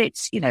 But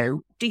it's,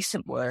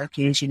 decent work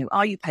is,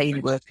 are you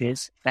paying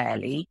workers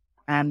fairly?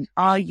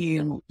 Are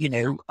you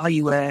adding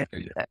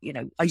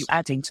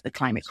to the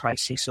climate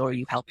crisis, or are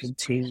you helping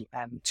to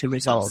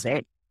resolve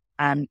it?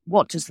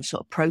 What does the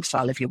sort of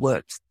profile of your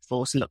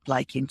workforce look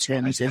like in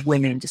terms of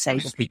women,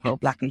 disabled people,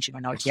 Black, Asian,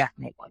 minority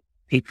ethnic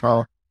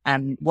people?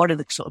 What are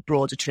the sort of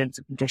broader terms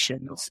and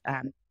conditions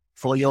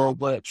for your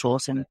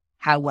workforce, and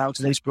how well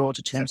do those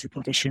broader terms and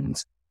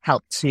conditions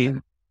help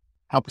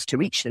us to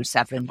reach those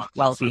 7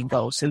 wellbeing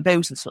goals? So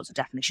those are the sorts of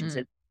definitions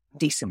of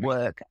decent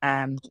work.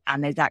 And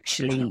there's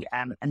actually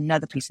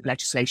another piece of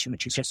legislation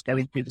which is just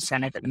going through the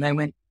Senate at the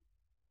moment,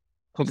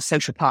 called the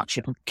Social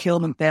Partnership and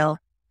Procurement Bill.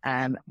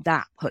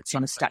 That puts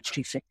on a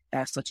statutory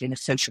footing a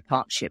social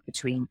partnership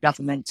between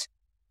government,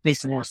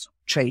 business,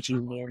 trade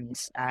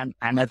unions, and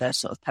other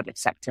sort of public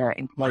sector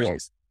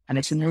employers. And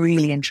there's some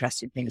really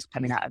interesting things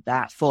coming out of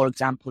that. For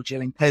example,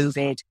 during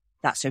COVID,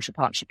 that Social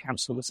Partnership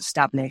Council was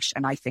established.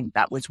 And I think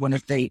that was one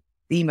of the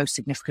most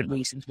significant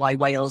reasons why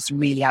Wales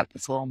really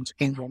outperformed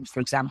England, for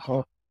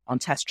example, on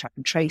test, track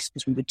and trace,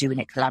 because we were doing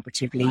it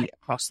collaboratively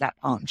across that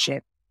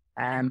partnership.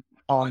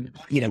 On,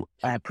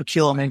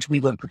 procurement, we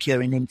weren't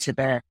procuring into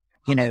the,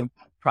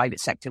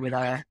 private sector with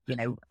our,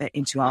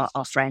 into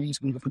our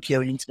friends. We were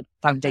procuring into the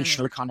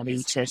foundational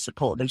economy to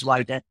support those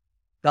wider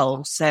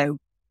goals. So,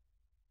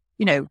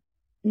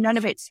 none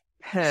of it's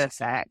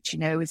perfect.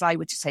 If I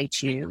were to say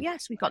to you,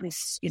 yes, we've got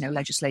this,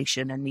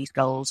 legislation and these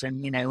goals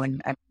and,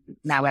 and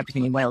now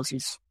everything in Wales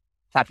is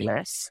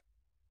fabulous.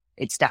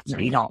 It's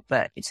definitely not,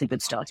 but it's a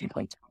good starting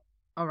point.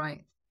 All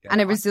right. And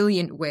a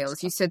resilient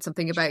Wales. You said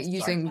something about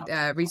using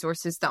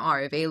resources that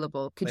are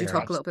available. Could you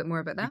talk a little bit more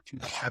about that?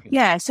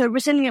 Yeah, so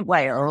Resilient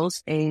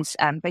Wales is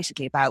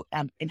basically about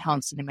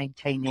enhancing and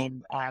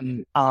maintaining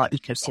our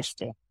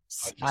ecosystems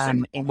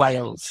in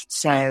Wales.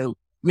 So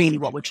really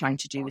what we're trying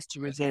to do is to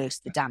reverse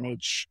the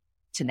damage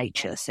to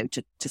nature. So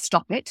to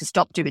stop it, to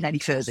stop doing any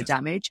further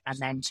damage, and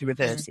then to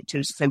reverse it,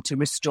 to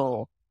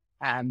restore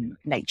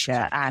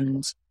nature.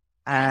 And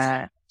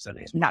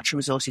Natural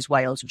Resources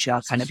Wales, which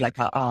are kind of like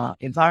our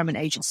environment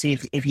agency,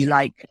 if you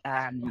like,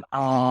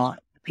 are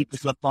people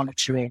who are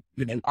monitoring,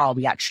 are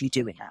we actually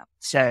doing that?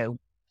 So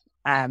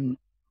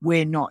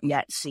we're not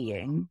yet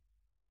seeing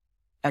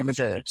a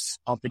reverse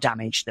of the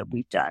damage that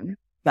we've done,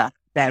 but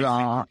there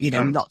are,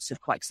 lots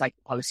of quite exciting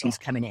policies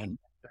coming in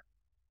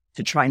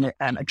to try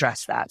and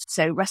address that.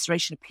 So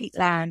restoration of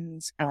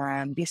peatlands,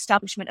 the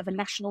establishment of a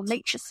national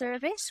nature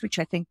service, which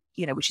I think,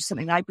 which is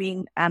something I've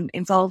been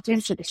involved in.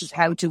 So this is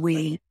how do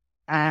we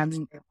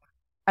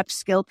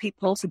upskill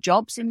people for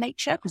jobs in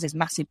nature, because there's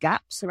massive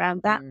gaps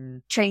around that.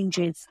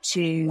 Changes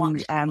to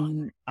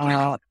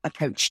our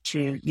approach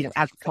to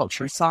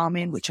agriculture and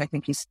farming, which I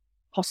think is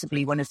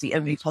possibly one of the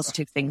only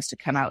positive things to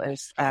come out of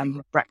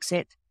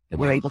Brexit, that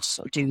we're able to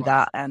sort of do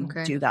that and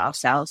do that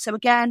ourselves. So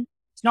again,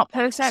 it's not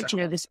perfect.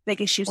 There's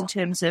big issues in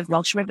terms of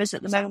Welsh rivers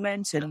at the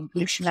moment and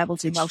pollution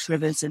levels in Welsh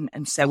rivers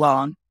and so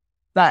on.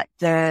 But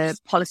the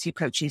policy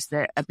approaches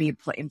that are being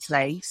put in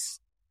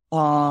place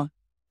are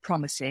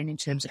promising in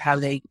terms of how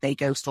they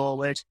go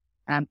forward.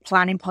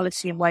 Planning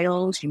policy in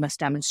Wales, you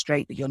must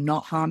demonstrate that you're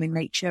not harming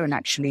nature, and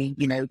actually,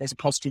 there's a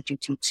positive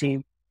duty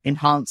to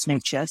enhance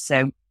nature.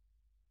 So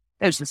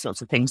those are the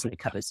sorts of things that it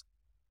covers.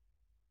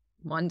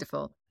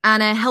 Wonderful.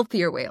 And a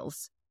healthier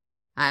Wales.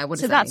 What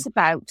does that's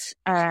about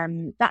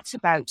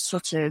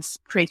sort of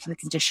creating the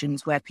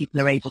conditions where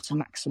people are able to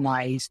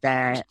maximise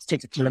their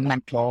physical and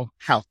mental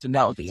health and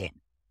well-being.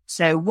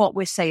 So what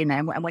we're saying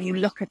then, and when you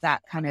look at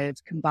that kind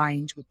of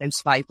combined with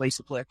those 5 ways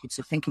of working,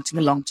 so thinking to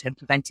the long term,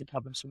 preventing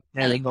problems from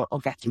occurring or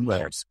getting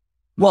worse,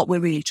 what we're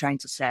really trying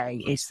to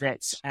say is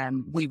that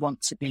we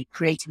want to be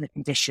creating the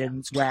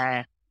conditions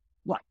where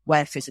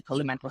physical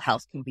and mental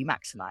health can be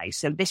maximised.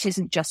 So this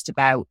isn't just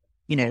about,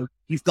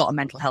 you've got a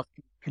mental health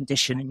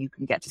condition and you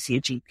can get to see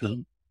a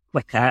GP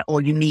quicker,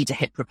 or you need a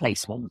hip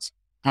replacement.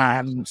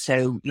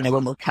 So,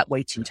 when we'll cut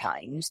waiting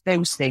times,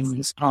 those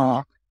things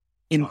are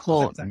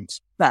important.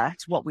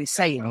 But what we're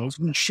saying is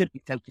we should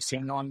be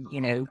focusing on,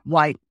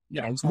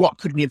 what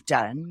could we have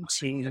done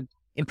to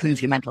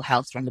improve your mental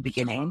health from the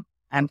beginning?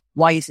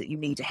 Why is it you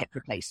need a hip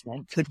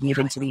replacement? Could we have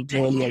intervened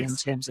earlier in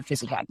terms of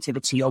physical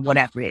activity or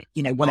whatever it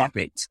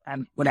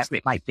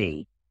might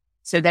be?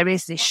 So there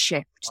is this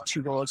shift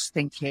towards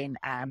thinking,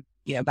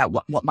 about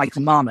what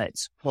Michael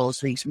Marmot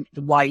calls the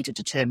wider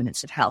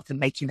determinants of health and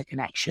making the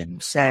connection.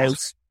 So,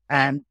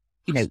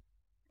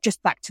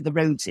 just back to the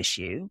roads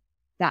issue,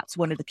 that's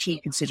one of the key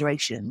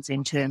considerations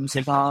in terms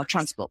of our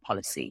transport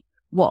policy.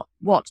 What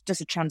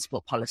does a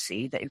transport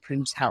policy that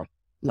improves health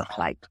look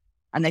like?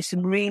 And there's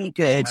some really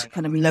good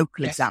kind of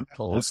local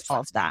examples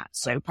of that.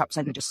 So perhaps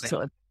I can just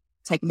sort of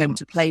take a moment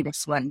to play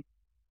this one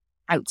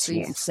out to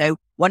you. So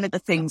one of the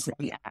things that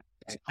the Act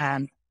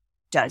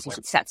does is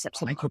it sets up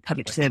something called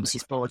public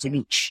services boards in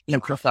each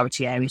local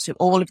authority area. So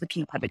all of the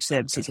key public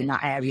services in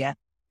that area,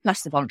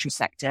 plus the voluntary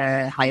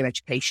sector, higher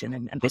education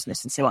and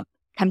business and so on,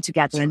 come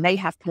together, and they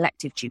have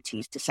collective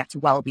duties to set a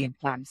wellbeing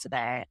plan for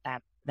their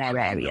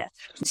area.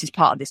 This is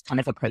part of this kind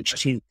of approach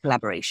to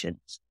collaboration.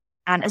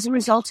 And as a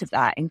result of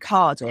that, in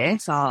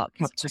Cardiff, our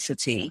capital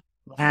city,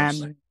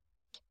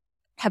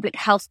 public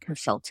health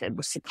consultant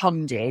was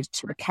seconded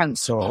to the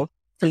council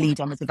to lead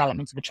on the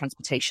development of a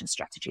transportation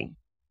strategy.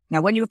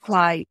 Now, when you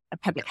apply a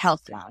public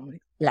health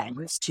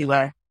lens to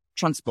a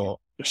transport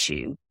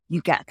issue,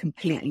 you get a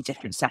completely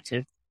different set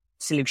of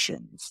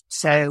solutions.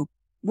 So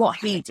what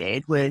he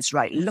did was,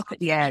 look at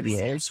the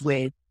areas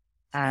with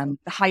the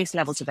highest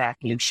levels of air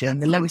pollution,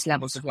 the lowest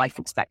levels of life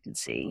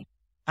expectancy,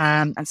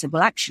 and said,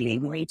 well, actually,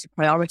 we need to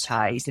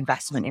prioritise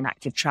investment in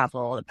active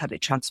travel and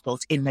public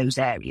transport in those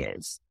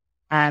areas.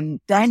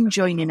 Then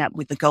joining up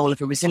with the goal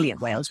of a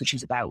resilient Wales, which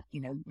is about,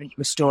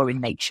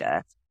 restoring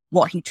nature,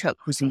 what he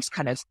took was these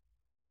kind of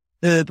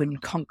urban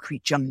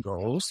concrete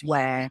jungles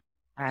where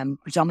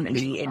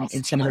predominantly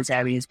in some of those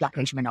areas, Black,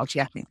 Asian, minority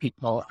ethnic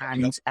people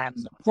and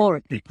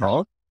poorer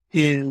people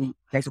who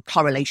there's a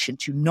correlation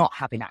to not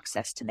having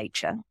access to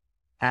nature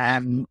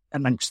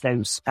amongst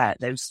those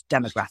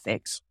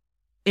demographics.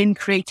 In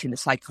creating the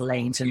cycle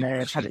lanes and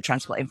the public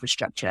transport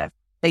infrastructure,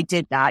 they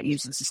did that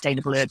using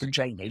sustainable urban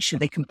drainage. So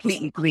they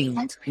completely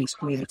greened these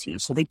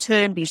communities. So they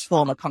turned these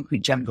former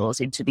concrete jungles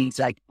into these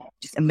like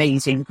just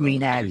amazing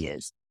green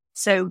areas.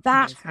 So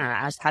that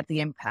has had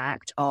the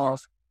impact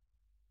of,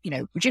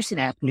 reducing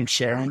air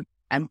pollution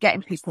and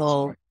getting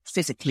people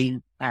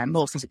physically,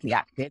 more physically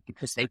active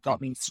because they've got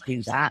means to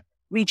do that,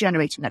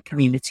 regenerating that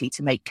community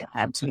to meet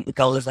the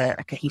goal of a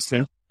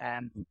cohesive,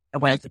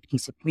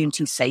 cohesive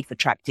community, safe,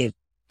 attractive,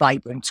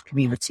 vibrant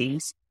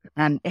communities.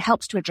 And it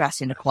helps to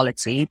address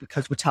inequality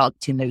because we're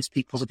targeting those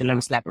people with the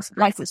lowest levels of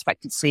life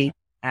expectancy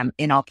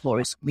in our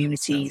poorest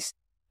communities.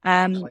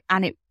 And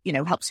it,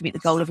 helps to meet the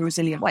goal of a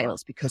resilient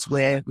Wales because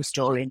we're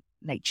restoring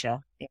nature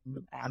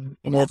in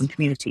urban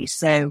communities.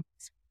 So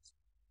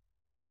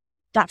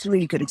that's a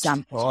really good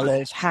example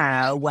of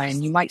how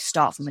when you might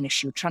start from an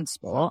issue of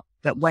transport,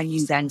 but when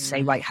you then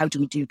say, right, how do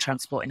we do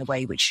transport in a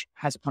way which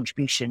has a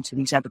contribution to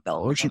these other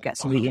goals, you get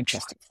some really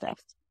interesting stuff.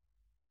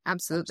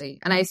 Absolutely.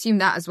 And I assume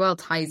that as well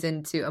ties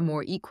into a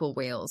more equal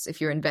Wales if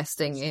you're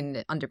investing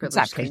in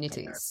underprivileged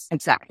communities.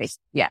 Exactly.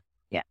 Yeah,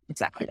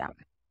 exactly that.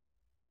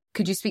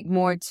 Could you speak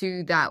more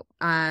to that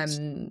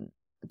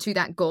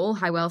goal?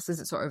 How else is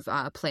it sort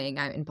of playing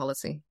out in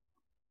policy?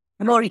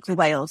 A more equal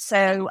Wales.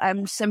 So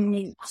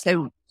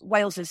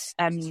Wales has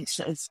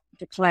sort of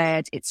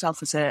declared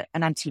itself as an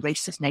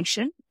anti-racist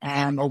nation,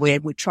 or we're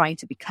trying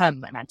to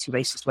become an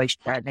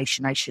anti-racist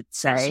nation, I should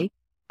say.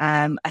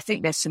 I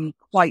think there's some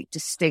quite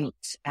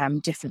distinct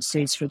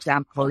differences, for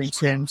example, in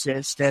terms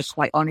of the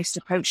quite honest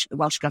approach that the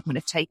Welsh Government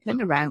have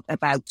taken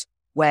about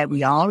where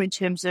we are in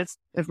terms of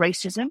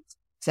racism.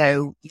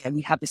 So,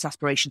 we have this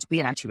aspiration to be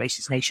an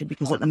anti-racist nation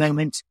because at the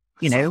moment,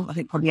 I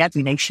think probably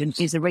every nation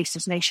is a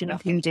racist nation,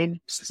 including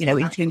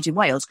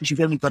Wales, because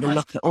you've only got to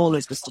look at all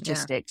of the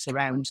statistics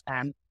around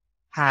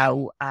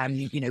how,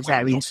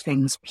 various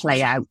things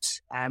play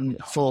out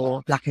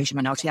for Black, Asian,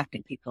 minority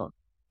ethnic people.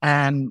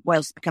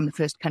 Wales has become the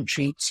first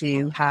country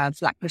to have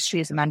Black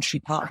history as a mandatory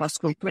part of our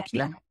school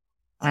curriculum,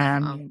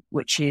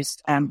 which is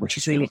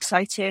really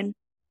exciting.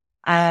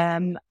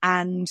 And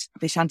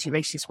this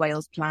anti-racist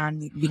Wales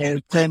plan,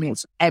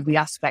 permeates every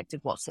aspect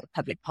of what sort of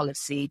public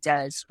policy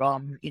does,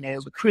 from,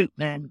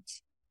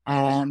 recruitment,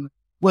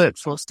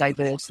 workforce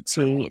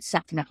diversity. It's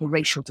setting up a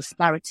racial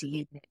disparity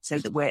unit so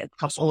that we're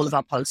across all of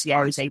our policy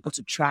areas able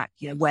to track,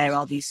 where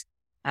are these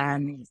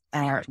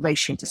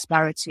racial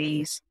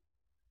disparities.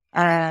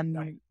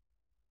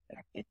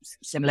 It's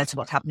similar to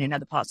what's happening in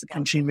other parts of the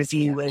country,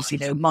 reviewers,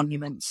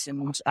 monuments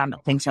and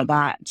things like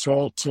that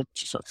to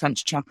sort of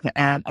sense check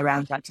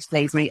around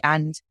anti-slavery.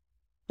 And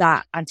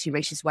that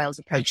anti-racist Wales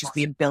approach is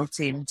being built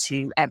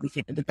into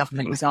everything that the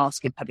government is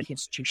asking public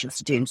institutions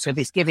to do. So if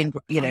it's giving,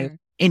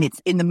 in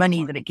the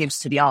money that it gives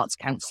to the Arts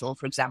Council,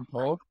 for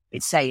example,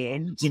 it's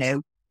saying,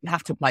 you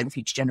have to apply the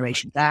Future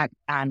Generations Act,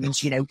 and,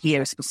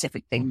 here are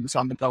specific things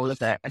on the goal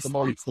of a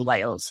more equal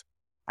Wales.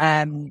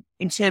 In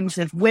terms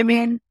of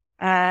women,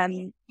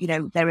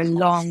 there are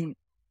long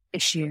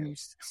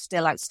issues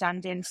still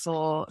outstanding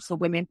for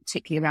women,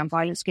 particularly around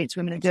violence against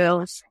women and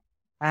girls.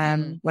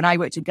 When I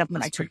worked in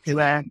government, I took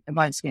through a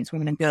violence against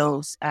women and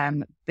girls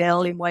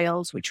bill in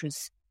Wales, which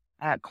was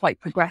quite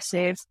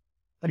progressive,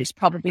 but it's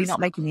probably not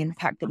making the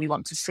impact that we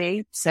want to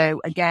see.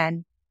 So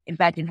again,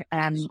 embedding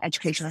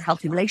education on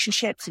healthy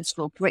relationships in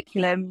school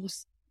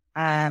curriculums.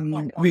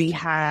 We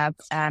have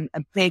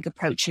a big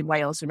approach in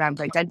Wales around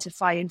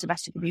identifying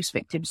domestic abuse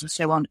victims and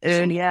so on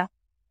earlier.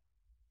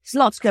 There's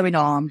lots going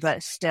on,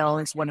 but still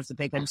it's one of the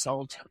big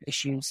unsolved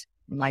issues,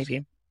 in my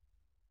view.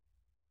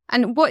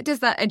 And what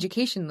does that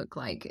education look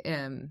like?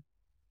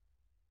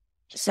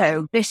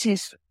 So this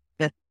is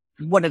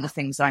one of the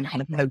things I'm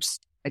kind of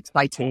most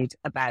excited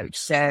about.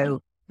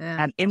 So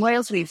in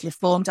Wales, we've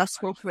reformed our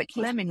school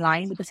curriculum in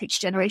line with the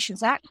Future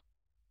Generations Act.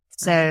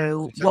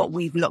 So what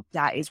we've looked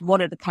at is what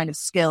are the kind of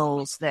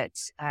skills that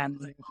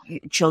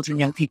children,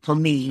 young people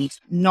need,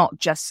 not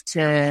just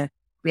to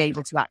be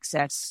able to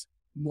access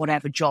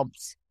whatever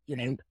jobs,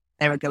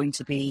 there are going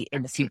to be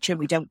in the future.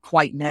 We don't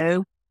quite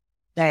know.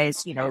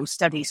 There's,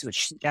 studies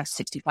which suggest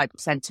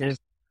 65% of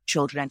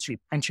children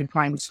entering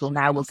primary school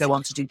now will go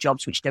on to do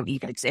jobs which don't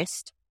even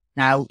exist.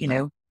 Now,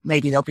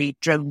 maybe they'll be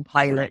drone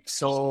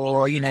pilots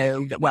or,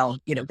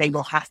 they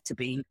will have to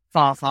be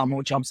far, far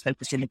more jobs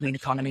focused in the green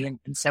economy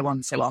and so on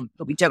and so on.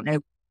 But we don't know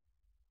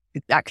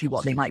exactly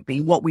what they might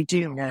be. What we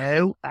do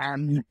know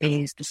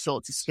is the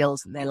sorts of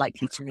skills that they're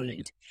likely to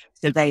need.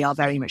 So they are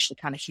very much the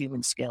kind of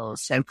human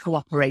skills. So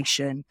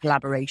cooperation,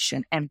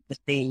 collaboration,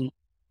 empathy,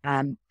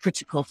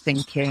 critical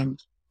thinking,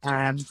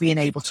 being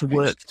able to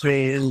work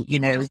through,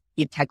 the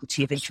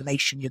integrity of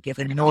information you're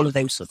given and all of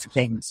those sorts of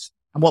things.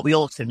 And what we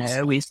also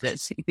know is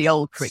that the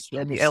old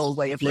curriculum, the old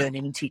way of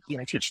learning and teaching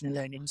and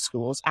learning in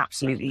schools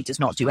absolutely does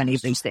not do any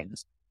of those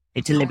things.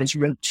 it delivers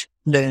rote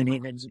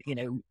learning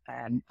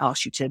and,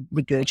 asks you to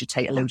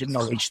regurgitate a load of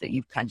knowledge that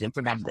you've kind of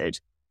remembered.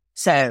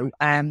 So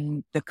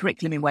the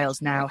curriculum in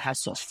Wales now has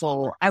sort of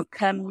 4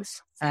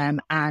 outcomes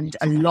and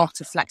a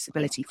lot of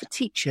flexibility for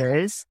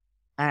teachers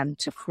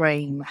to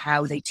frame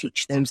how they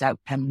teach those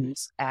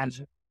outcomes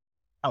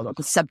or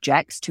the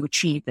subjects to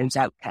achieve those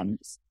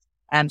outcomes.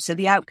 So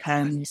the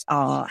outcomes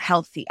are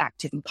healthy,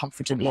 active and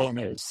confident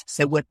learners.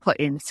 So we're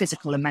putting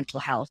physical and mental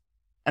health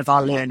of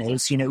our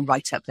learners,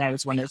 right up there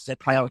as one of the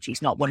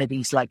priorities, not one of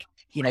these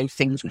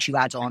things which you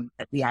add on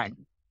at the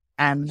end.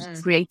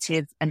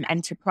 Creative and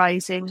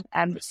enterprising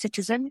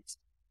citizens.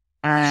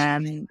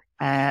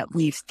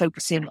 We're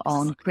focusing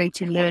on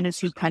creating learners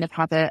who kind of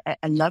have a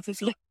love of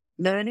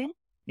learning.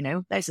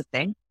 There's a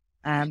thing,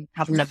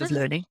 have a love of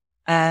learning.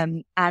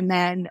 And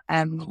then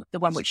the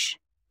one which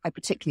I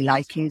particularly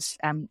like is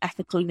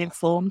ethical and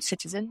informed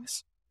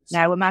citizens.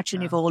 Now,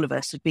 imagine if all of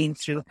us had been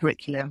through a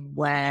curriculum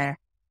where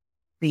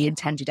the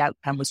intended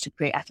outcome was to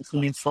create ethical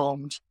and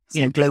informed,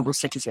 global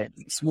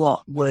citizens.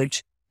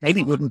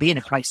 Maybe it wouldn't be in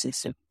a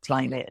crisis of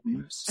climate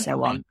and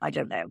so on. I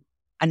don't know.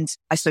 And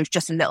I suppose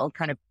just a little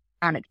kind of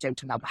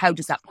anecdote on that. How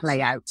does that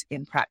play out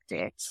in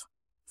practice?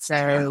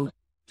 So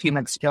a few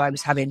months ago, I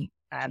was having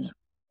a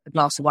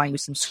glass of wine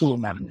with some school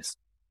mums.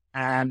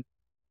 I've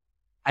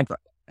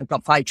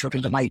got 5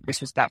 children, but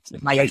this was about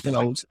my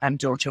 8-year-old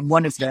daughter. And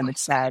one of them had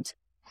said,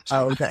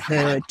 that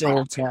her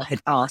daughter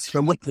had asked for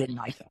a whittling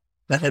knife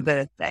for her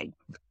birthday.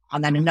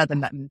 And then another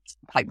mum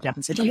piped up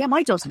and said,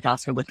 my daughter had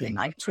asked for a whittling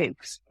knife too.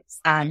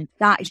 And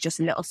that is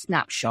just a little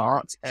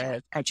snapshot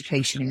of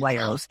education in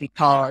Wales,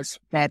 because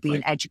they're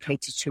being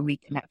educated to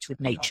reconnect with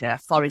nature.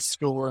 Forest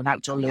school and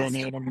outdoor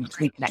learning and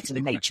reconnecting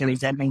with nature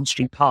is a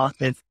mainstream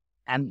part of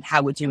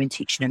how we're doing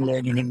teaching and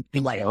learning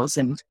in Wales.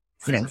 And,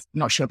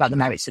 not sure about the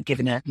merits of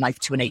giving a knife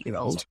to an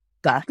 8-year-old,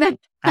 but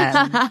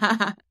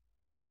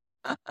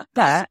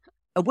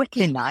a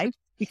whittling knife,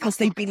 because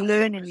they've been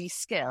learning these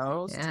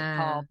skills to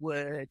carve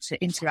wood,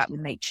 to interact with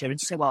nature and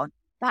so on.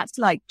 That's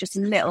like just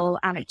a little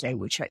anecdote,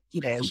 which,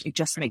 it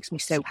just makes me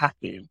so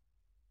happy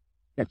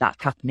that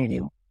that's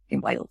happening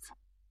in Wales.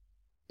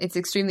 It's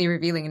extremely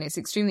revealing, and it's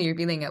extremely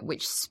revealing at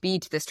which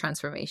speed this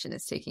transformation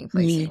is taking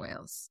place in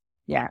Wales.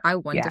 Yeah. How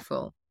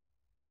wonderful. Yeah.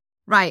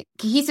 Right.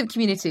 Cohesive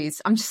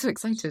communities. I'm just so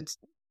excited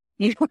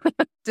to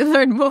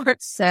learn more.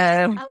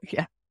 So,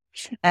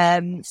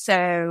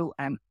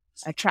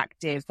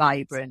 attractive,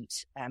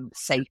 vibrant,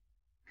 safe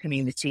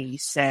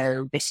communities.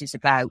 So this is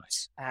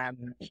about,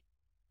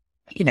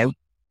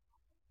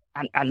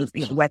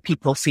 where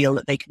people feel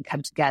that they can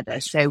come together.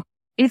 So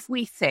if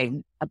we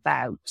think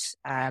about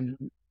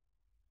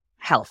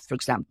health, for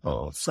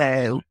example,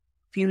 so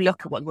if you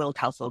look at what the World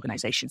Health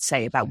Organization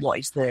say about what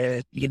is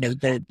the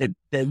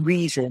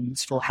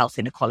reasons for health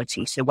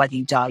inequality, so whether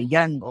you die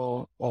young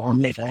or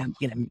live a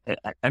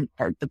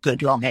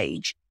good long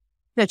age,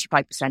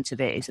 35% of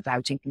it is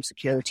about income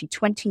security,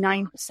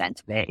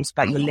 29% of it is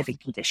about your living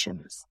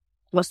conditions.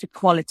 What's the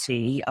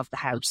quality of the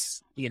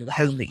house, the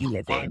home that you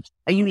live in?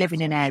 Are you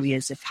living in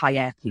areas of high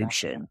air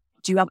pollution?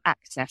 Do you have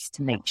access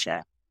to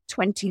nature?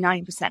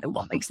 29% of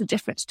what makes the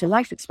difference to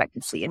life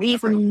expectancy. And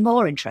even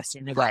more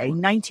interesting in a way,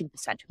 19%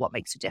 of what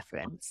makes a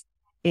difference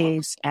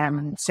is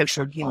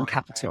social and human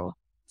capital.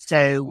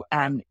 So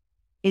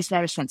is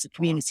there a sense of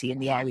community in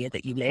the area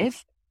that you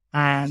live?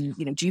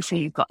 Do you feel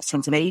you've got a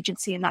sense of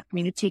agency in that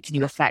community? Can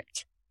you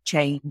affect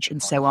change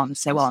and so on and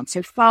so on?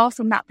 So far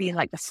from that being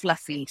like the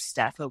fluffy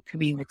stuff of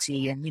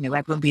community and,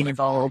 everyone being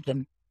involved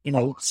and,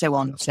 so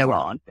on and so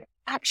on,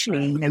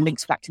 actually,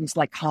 links back to these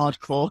like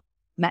hardcore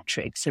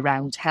metrics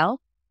around health.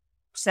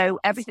 So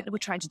everything that we're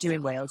trying to do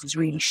in Wales is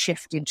really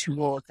shifting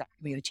towards that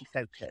community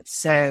focus.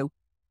 So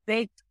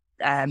big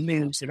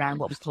moves around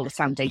what we call the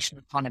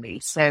foundational economy.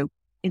 So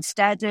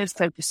instead of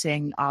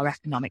focusing our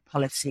economic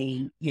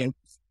policy,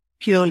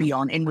 purely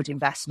on inward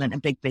investment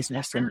and big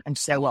business and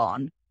so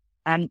on,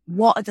 and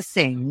what are the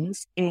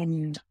things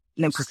in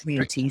local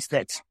communities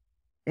that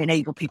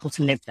enable people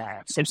to live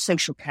there? So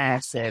social care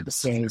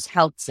services,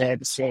 health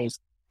services,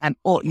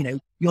 or,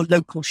 your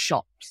local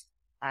shops,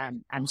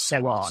 and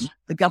so on.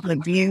 The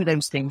government view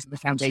those things in the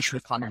foundational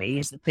economy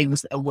as the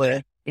things that are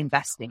worth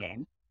investing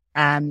in.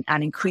 And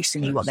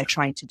increasingly what they're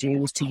trying to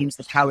do is to use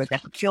the power of their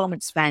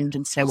procurement spend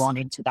and so on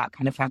into that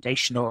kind of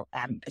foundational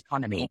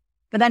economy.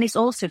 But then it's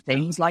also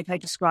things like I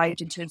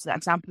described in terms of that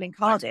example in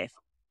Cardiff.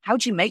 How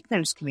do you make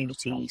those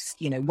communities,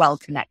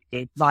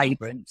 well-connected,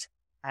 vibrant,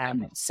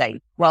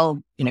 safe?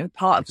 Well,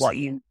 part of what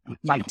you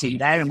might do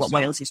there and what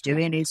Wales is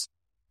doing is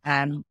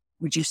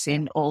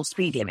reducing all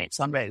speed limits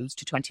on roads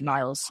to 20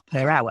 miles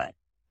per hour.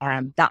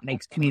 That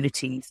makes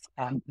communities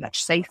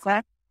much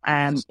safer.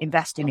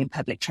 Investing in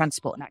public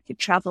transport and active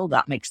travel,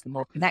 that makes them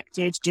more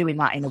connected. Doing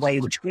that in a way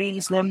which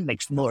greens them,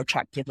 makes them more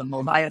attractive and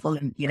more viable,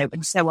 and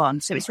and so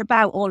on. So it's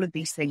about all of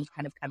these things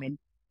kind of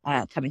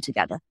coming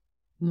together.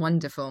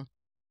 Wonderful.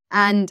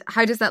 And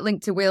how does that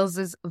link to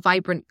Wales's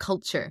vibrant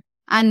culture?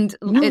 And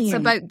it's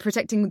about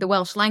protecting the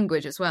Welsh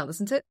language as well,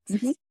 isn't it?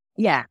 Mm-hmm.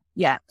 Yeah.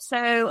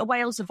 So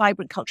Wales, a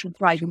vibrant culture and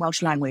thriving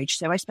Welsh language.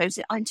 So I suppose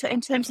in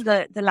terms of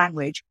the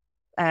language,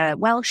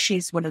 Welsh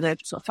is one of the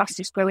sort of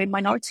fastest growing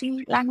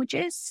minority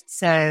languages.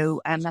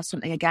 So that's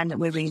something, again, that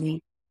we're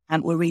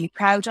really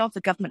proud of.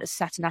 The government has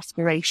set an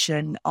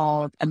aspiration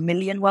of 1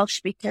 million Welsh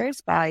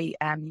speakers by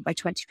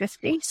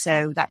 2050.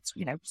 So that's,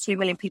 3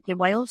 million people in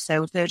Wales,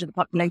 so a third of the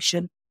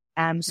population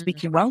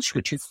speaking Welsh,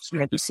 which is,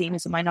 be seen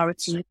as a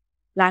minority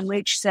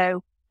language.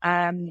 So,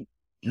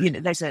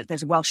 there's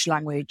a Welsh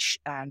language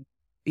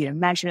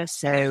measure.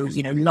 So,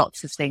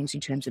 lots of things in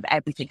terms of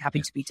everything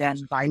having to be done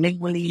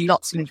bilingually,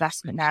 lots of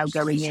investment now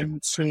going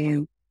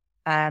into,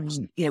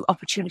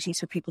 opportunities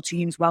for people to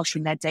use Welsh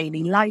in their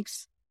daily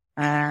life.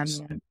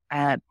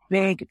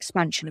 Big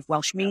expansion of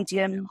Welsh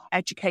medium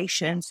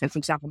education. So, for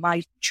example,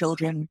 my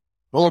children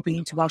all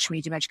been to Welsh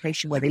medium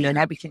education where they learn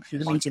everything through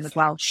the medium of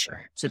Welsh.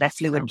 So they're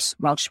fluent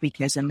Welsh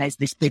speakers, and there's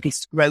this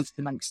biggest growth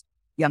amongst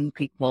young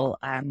people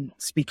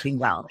speaking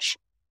Welsh.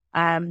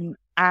 And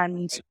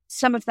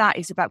some of that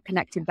is about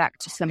connecting back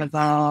to some of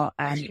our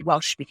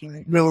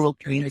Welsh-speaking rural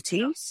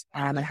communities,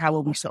 and how are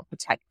we sort of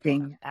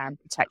protecting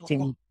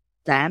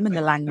them and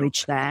the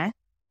language there.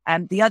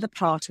 The other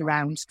part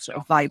around sort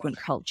of vibrant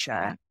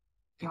culture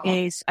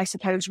is, I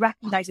suppose,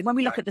 recognising when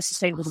we look at the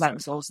Sustainable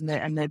Development Goals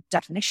and the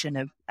definition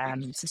of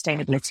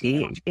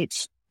sustainability,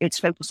 it's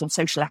focused on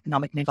social,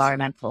 economic, and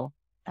environmental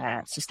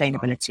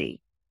sustainability,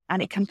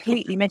 and it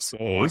completely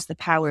misses the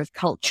power of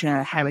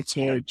culture,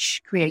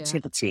 heritage,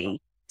 creativity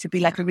to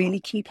be like a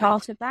really key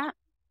part of that.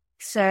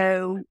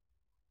 So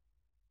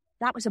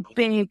that was a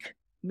big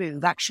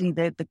move. Actually,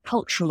 the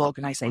cultural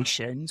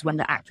organisations, when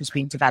the Act was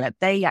being developed,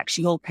 they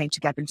actually all came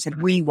together and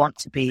said, we want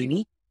to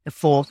be the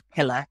fourth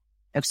pillar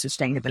of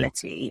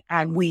sustainability,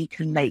 and we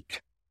can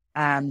make,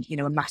 a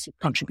massive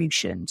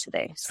contribution to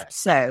this.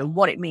 So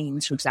what it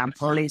means, for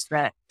example, is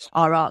that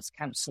our Arts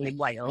Council in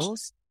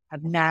Wales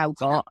have now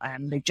got,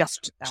 they've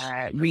just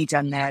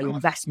redone their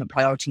investment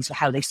priorities for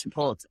how they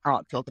support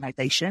arts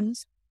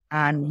organisations.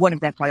 And one of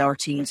their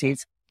priorities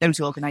is helping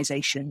those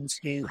organisations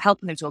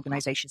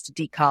to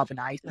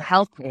decarbonise and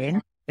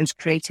helping those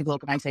creative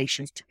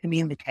organisations to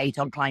communicate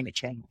on climate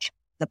change.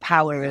 The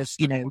power of,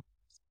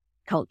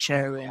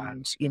 culture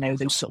and,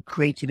 those sort of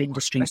creative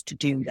industries to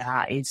do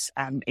that is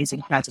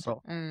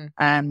incredible.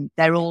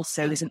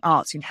 There's an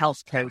arts in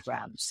health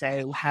programme.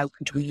 So how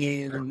could we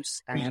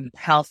use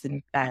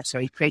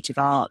creative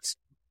arts,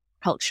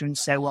 culture and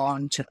so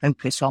on to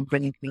focus on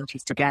bringing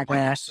communities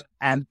together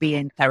and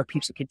being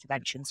therapeutic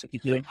interventions for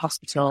people who are in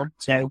hospital.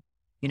 So,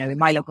 in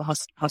my local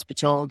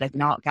hospital, there's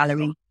an art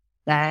gallery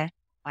there,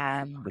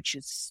 which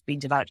has been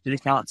developed with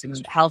this arts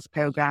and health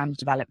programme,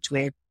 developed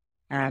with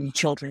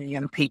children and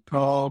young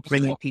people,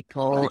 bringing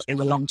people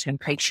who are long-term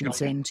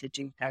patients in to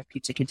do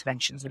therapeutic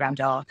interventions around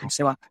art and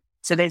so on.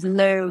 So there's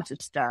loads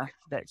of stuff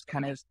that's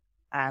kind of,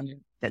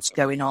 that's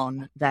going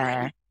on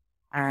there.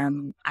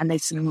 And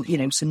there's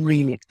some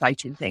really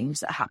exciting things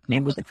that are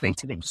happening with the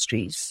creative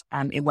industries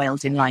in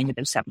Wales in line with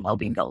those 7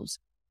 wellbeing goals.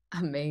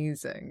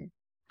 Amazing.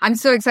 I'm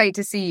so excited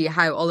to see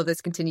how all of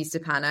this continues to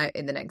pan out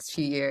in the next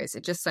few years.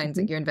 It just sounds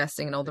like you're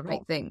investing in all the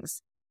right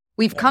things.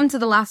 We've come to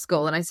the last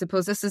goal, and I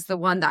suppose this is the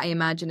one that I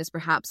imagine is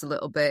perhaps a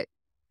little bit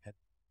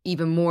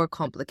even more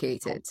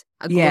complicated,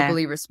 a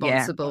globally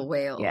responsible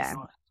Wales.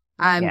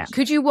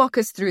 Could you walk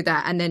us through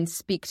that and then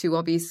speak to,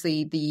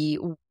 obviously, the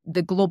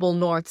global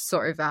north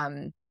sort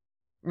of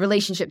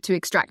relationship to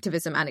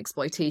extractivism and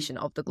exploitation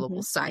of the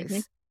global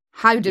south?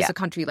 How does a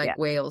country like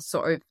Wales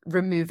sort of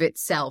remove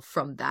itself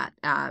from that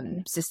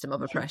system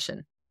of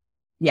oppression?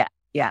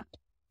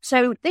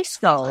 So this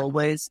goal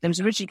there was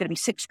originally going to be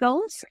 6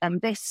 goals,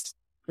 and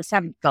the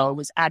 7th goal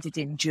was added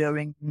in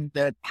during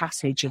the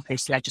passage of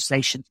this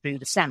legislation through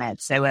the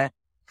Senate. So a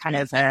kind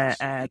of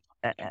a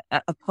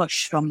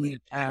push from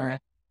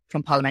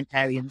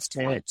parliamentarians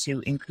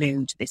to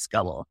include this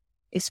goal.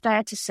 It's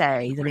fair to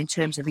say that in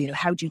terms of,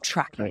 how do you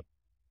track it?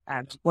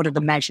 What are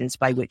the measures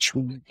by which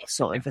we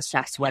sort of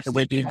assess whether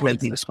we're being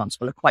globally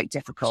responsible are quite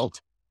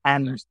difficult.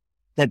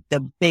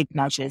 The big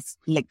measures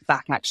link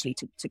back actually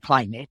to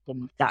climate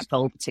and that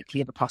goal,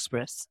 particularly of a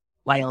prosperous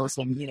Wales,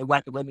 and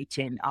whether we're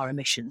meeting our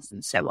emissions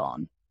and so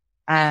on.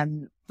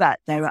 But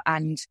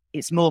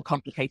it's more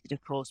complicated,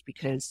 of course,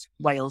 because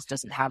Wales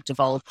doesn't have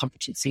devolved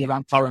competency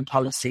around foreign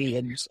policy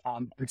and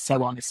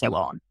so on and so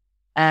on.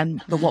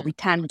 But what we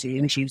can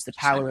do is use the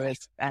power of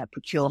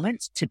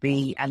procurement to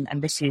be, and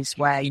this is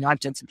where, I've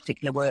done some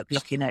particular work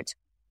looking at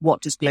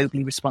what does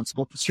globally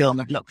responsible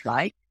procurement look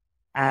like.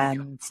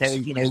 So,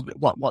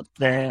 what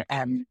the,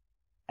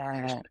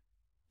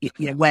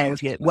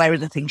 where are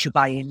the things you're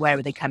buying, where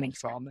are they coming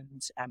from,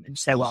 and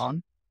so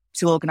on.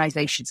 So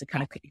organisations are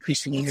kind of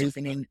increasingly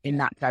moving in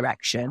that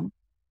direction.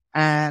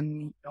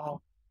 Some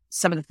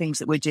of the things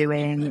that we're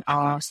doing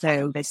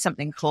so there's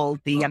something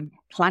called the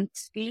plant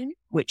scheme,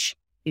 which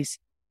is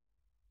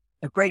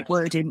a great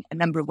word in a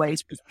number of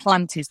ways, because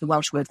plant is the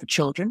Welsh word for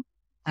children,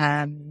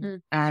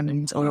 the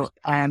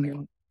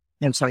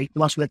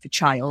Welsh word for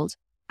child,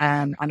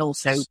 and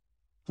also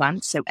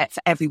plant. So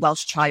for every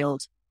Welsh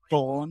child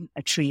born,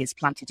 a tree is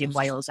planted in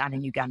Wales and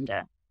in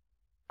Uganda.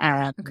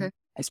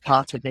 As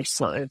part of this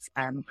sort of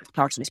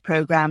part of this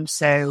programme.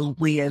 So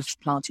we have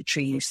planted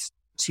trees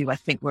to, I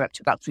think we're up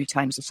to about 3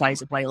 times the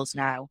size of Wales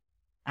now,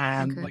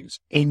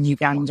 in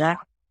Uganda.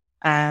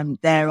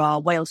 There are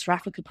Wales for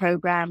Africa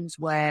programs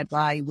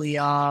whereby we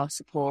are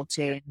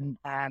supporting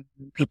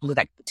people with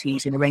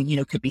expertise in a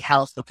range, could be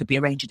health or could be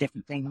a range of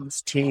different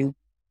things to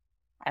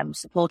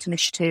support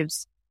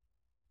initiatives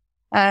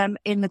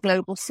in the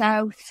global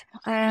south.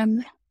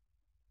 And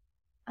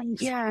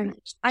yeah,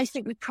 I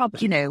think we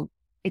probably,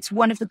 it's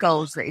one of the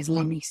goals that is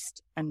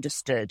least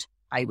understood,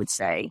 I would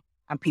say.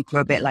 And people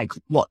are a bit like,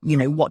 what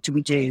do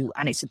we do?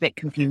 And it's a bit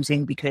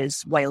confusing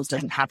because Wales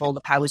doesn't have all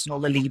the powers and all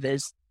the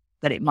levers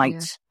that it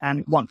might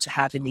want to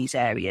have in these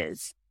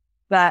areas.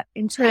 But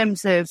in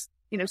terms of,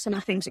 some of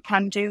the things it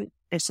can do,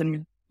 there's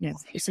some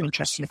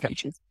interesting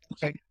approaches.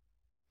 Okay.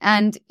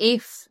 And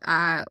if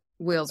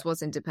Wales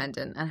was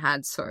independent and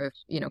had sort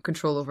of,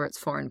 control over its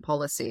foreign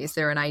policy, is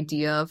there an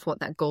idea of what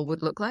that goal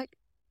would look like?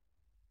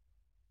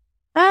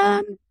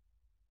 I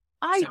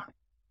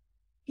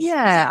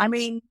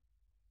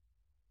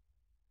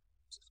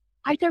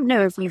don't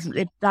know if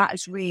that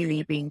has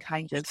really been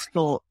kind of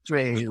thought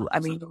through.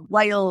 I mean,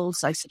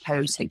 Wales, I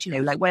suppose,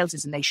 Wales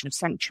is a nation of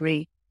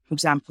sanctuary. For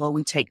example,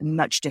 we take a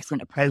much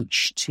different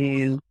approach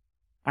to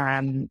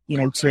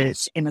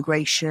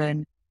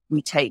immigration.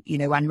 We take,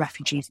 and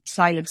refugees,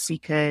 asylum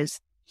seekers,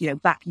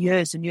 back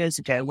years and years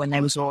ago when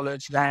there was all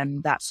of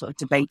that sort of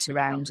debate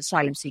around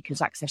asylum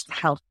seekers, access to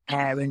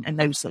healthcare and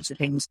those sorts of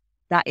things.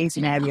 That is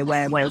an area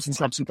where Wales has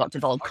obviously got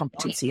devolved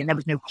competency, and there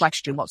was no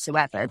question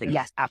whatsoever that,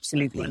 yes,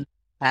 absolutely,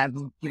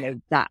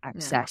 that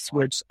access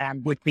would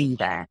be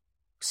there.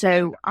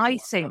 So I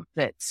think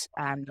that,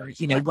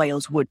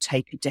 Wales would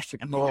take a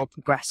different and more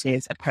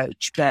progressive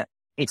approach, but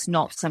it's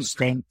not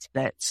something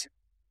that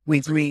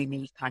we've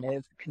really kind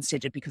of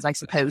considered because I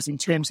suppose in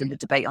terms of the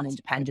debate on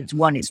independence,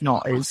 one, it's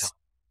not as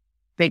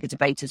big a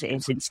debate as it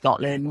is in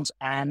Scotland,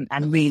 and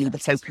really the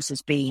focus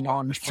has been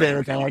on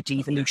further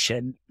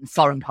devolution.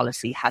 Foreign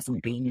policy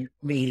hasn't been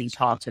really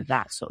part of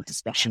that sort of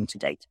discussion to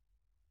date.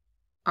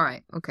 All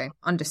right. Okay.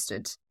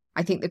 Understood.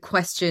 I think the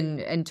question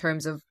in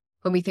terms of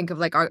when we think of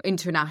like our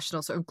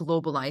international sort of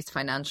globalized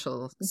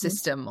financial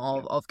system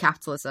of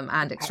capitalism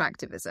and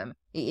extractivism,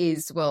 it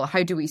is, well,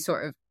 how do we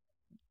sort of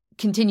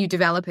continue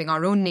developing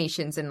our own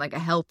nations in like a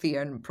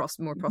healthier and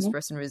more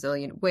prosperous and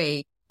resilient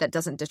way that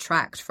doesn't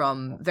detract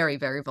from very,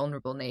 very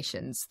vulnerable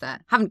nations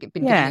that haven't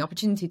been given the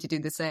opportunity to do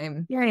the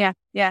same. Yeah,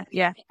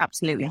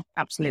 absolutely.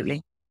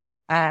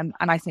 And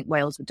I think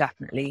Wales would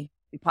definitely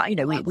be part,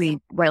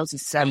 Wales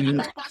is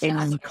in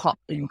COP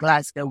in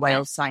Glasgow,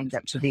 Wales signed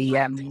up to the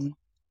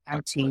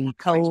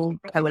anti-coal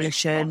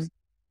coalition.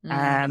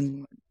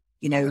 There's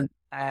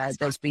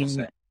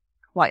been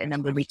quite a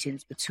number of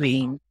meetings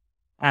between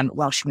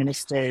Welsh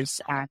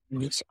ministers and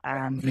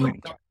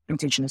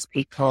Indigenous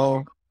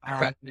people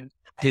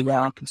who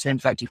are concerned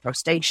about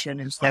deforestation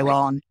and so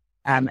on,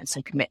 and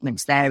some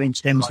commitments there in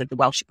terms of the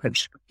Welsh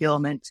approach to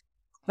procurement.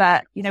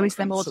 But, is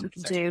there more that we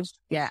can do?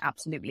 Yeah,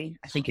 absolutely.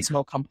 I think it's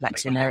more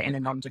complex in a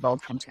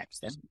non-devolved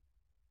context then.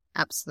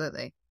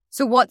 Absolutely.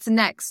 So what's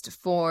next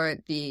for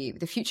the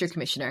future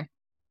commissioner?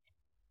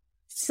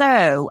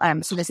 So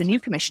there's a new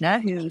commissioner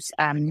who's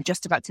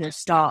just about to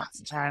start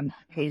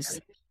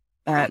his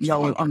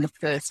role on the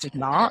 1st of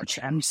March,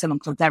 someone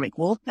called Derek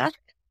Walker.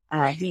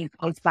 His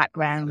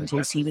background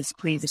is he was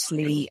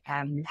previously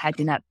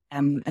heading up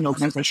an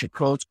organisation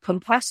called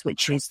Compass,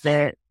 which is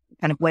the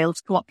kind of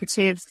Wales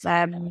cooperative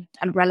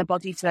umbrella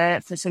body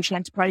for social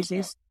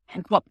enterprises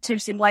and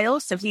cooperatives in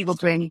Wales. So he will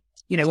bring,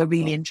 a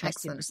really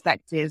interesting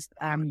perspective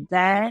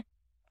there.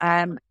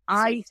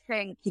 I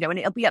think, and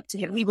it'll be up to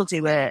him. He will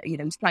do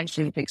he's planning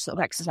to do a big sort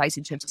of exercise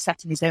in terms of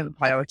setting his own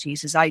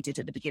priorities, as I did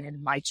at the beginning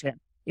of my term.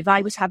 If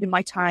I was having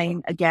my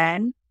time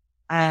again,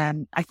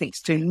 I think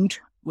food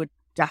would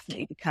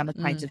definitely become a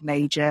kind of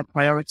major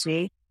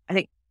priority. I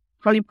think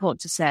probably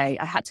important to say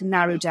I had to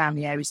narrow down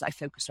the areas that I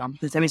focused on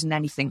because there isn't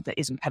anything that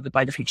isn't covered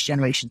by the Future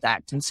Generations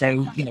Act. And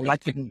so, I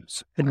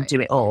couldn't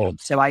do it all.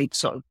 So I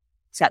sort of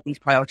set these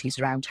priorities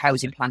around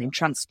housing, planning,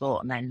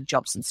 transport, and then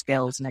jobs and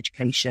skills and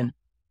education,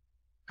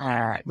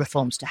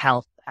 reforms to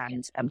health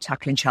and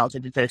tackling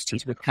childhood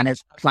adversities with kind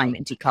of climate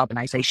and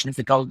decarbonisation as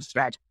the golden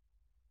thread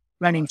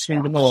running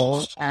through them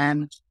all.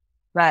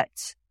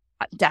 But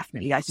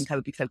definitely, I think I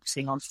would be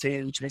focusing on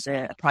food. There's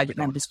a private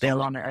member's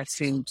bill on a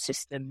food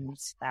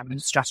systems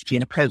strategy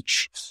and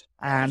approach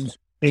in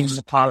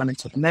the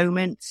Parliament at the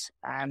moment.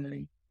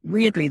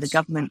 Weirdly, the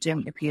government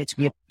don't appear to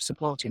be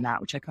supporting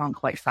that, which I can't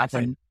quite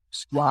fathom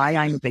why.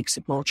 I'm a big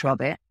supporter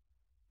of it.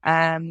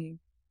 And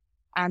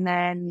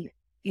then,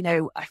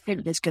 I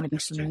think there's going to be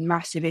some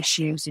massive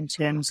issues in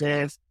terms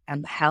of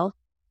health.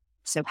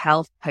 So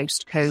health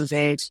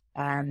post-COVID,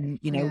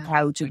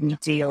 how do we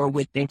deal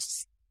with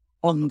this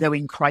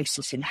ongoing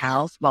crisis in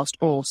health whilst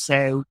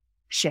also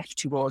shift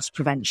towards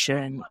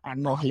prevention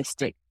and more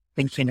holistic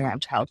thinking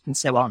around health and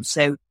so on.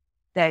 So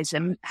there's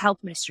a health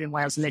minister in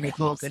Wales, Lynne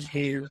Morgan,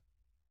 who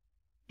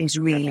is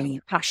really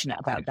passionate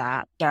about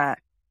that. But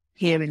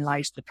herein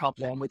lies the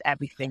problem with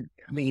everything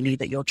really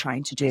that you're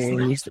trying to do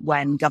is that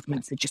when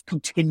governments are just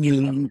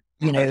continuing,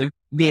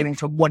 veering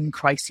from one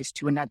crisis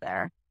to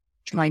another,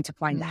 trying to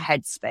find the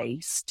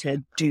headspace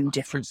to do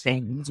different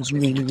things is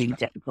really, really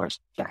difficult.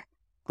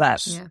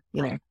 But,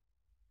 you know,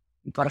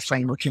 we've got a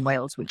framework in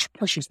Wales which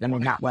pushes them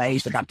in that way,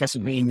 but that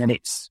doesn't mean that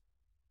it's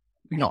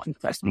not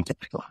incredibly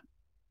difficult.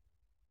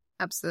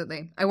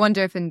 Absolutely. I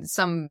wonder if in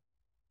some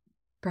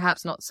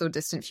perhaps not so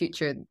distant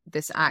future,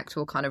 this act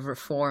will kind of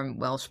reform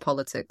Welsh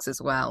politics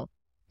as well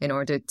in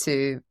order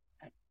to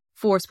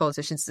force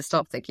politicians to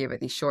stop thinking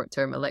about these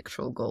short-term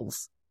electoral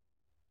goals.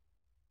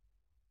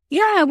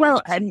 Yeah,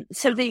 well,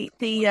 so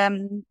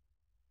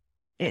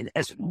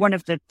one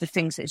of the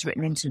things that is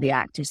written into the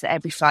Act is that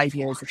every 5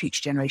 years, the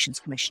Future Generations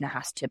Commissioner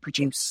has to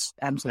produce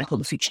something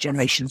called the Future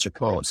Generations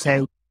Report.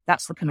 So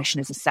that's the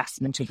Commissioner's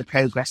assessment of the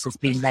progress that's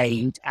been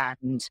made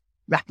and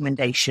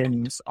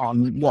recommendations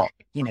on what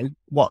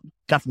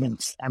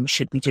governments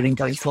should be doing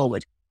going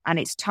forward. And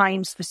it's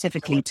timed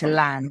specifically to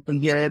land the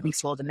year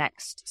before the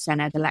next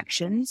Senedd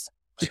elections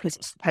because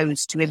it's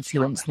supposed to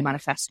influence the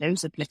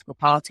manifestos of political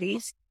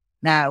parties.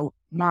 Now,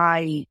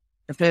 the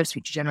first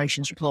Future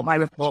Generations report, my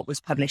report was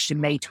published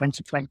in May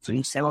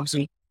 2020. So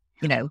obviously,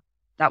 you know,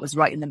 that was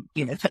right in the,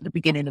 you know, at the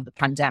beginning of the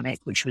pandemic,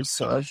 which was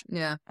sort of,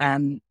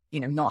 you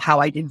know, not how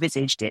I'd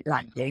envisaged it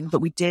landing. But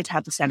we did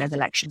have the Senedd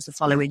elections the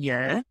following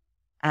year.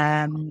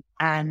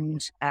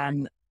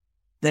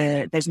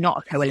 There's not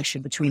a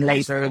coalition between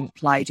Labour and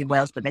Plaid in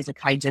Wales, but there's a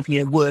kind of,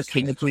 you know,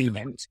 working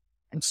agreement.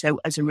 And so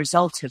as a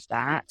result of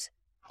that,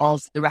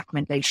 of the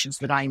recommendations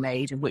that I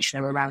made, of which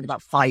there were around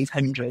about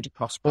 500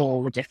 across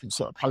all the different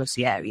sort of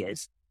policy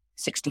areas,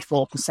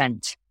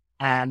 64%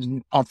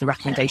 of the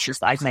recommendations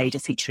that I've made are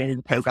featuring in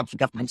the programme for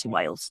government in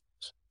Wales.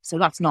 So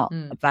that's not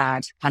a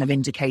bad kind of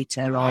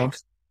indicator of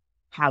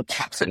how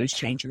perhaps it was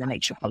changing the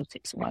nature of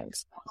politics in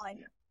Wales.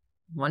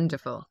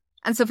 Wonderful.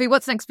 And Sophie,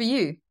 what's next for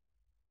you?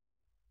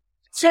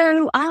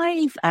 So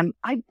I've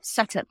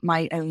set up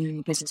my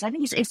own business. I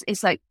think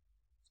it's like,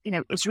 you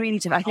know, it's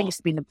really, I think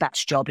it's been the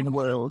best job in the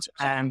world.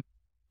 And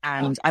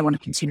I want to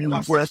continue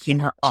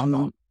working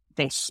on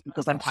this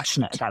because I'm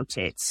passionate about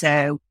it.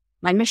 So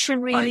my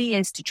mission really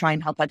is to try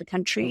and help other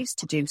countries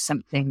to do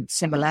something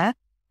similar,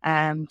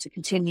 to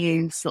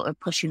continue sort of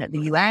pushing at the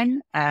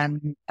UN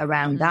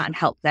around that and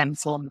help them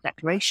form the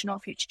Declaration on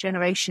Future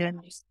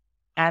Generations.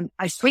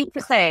 I think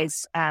that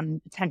there's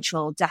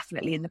potential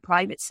definitely in the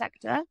private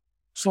sector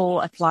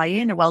for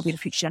applying a Wellbeing of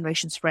Future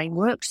Generations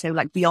framework. So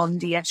like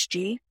beyond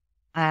ESG,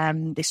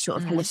 this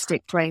sort of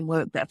holistic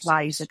framework that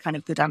applies a kind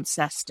of good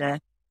ancestor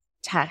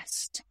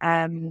test.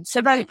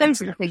 So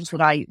those are the things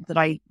that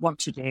I want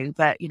to do.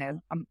 But, you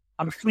know,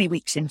 I'm 3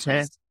 weeks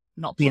into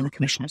not being the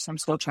commissioner, so I'm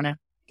still trying to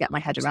get my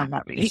head around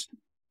that, really.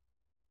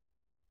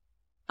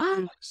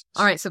 All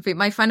right, Sophie,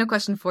 my final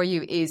question for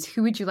you is,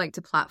 who would you like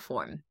to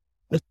platform?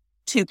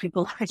 Two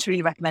people I'd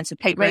really recommend. So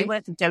Kate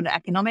Raworth of Donut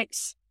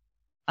Economics.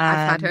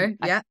 I've had her,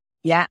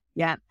 Yeah.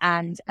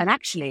 And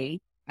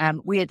actually,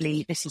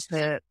 weirdly, this is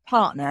her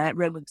partner,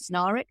 Roman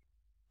Snarik,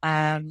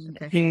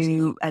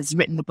 who has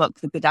written the book,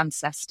 The Good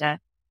Ancestor.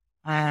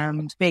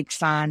 Big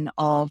fan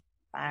of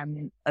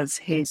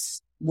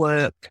his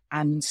work,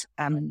 and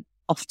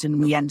often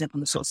we end up on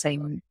the sort of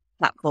same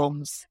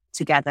platforms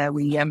together.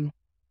 We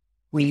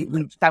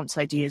bounce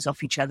ideas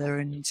off each other,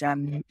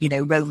 and you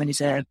know, Roman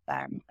is a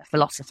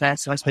philosopher,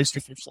 so I suppose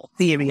this is sort of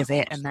theory of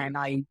it, and then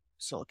I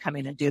sort of come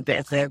in and do a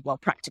bit of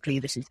practically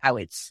this is how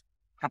it's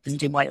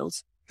happened in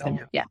Wales. So,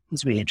 yeah,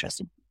 it's really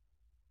interesting.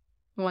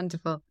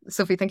 Wonderful.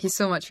 Sophie, thank you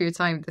so much for your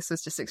time. This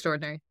was just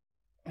extraordinary.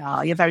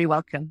 Oh, you're very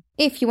welcome.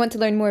 If you want to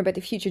learn more about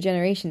the Future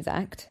Generations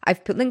Act,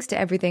 I've put links to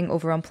everything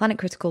over on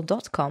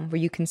planetcritical.com,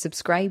 where you can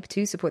subscribe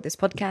to support this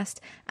podcast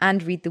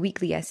and read the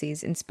weekly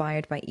essays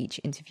inspired by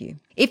each interview.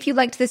 If you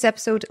liked this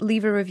episode,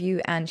 leave a review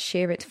and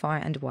share it far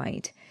and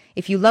wide.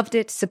 If you loved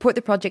it, support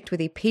the project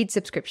with a paid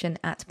subscription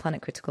at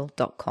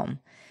planetcritical.com.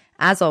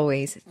 As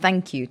always,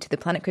 thank you to the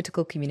Planet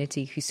Critical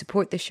community who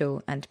support the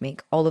show and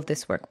make all of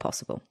this work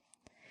possible.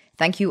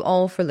 Thank you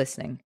all for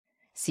listening.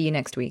 See you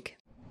next week.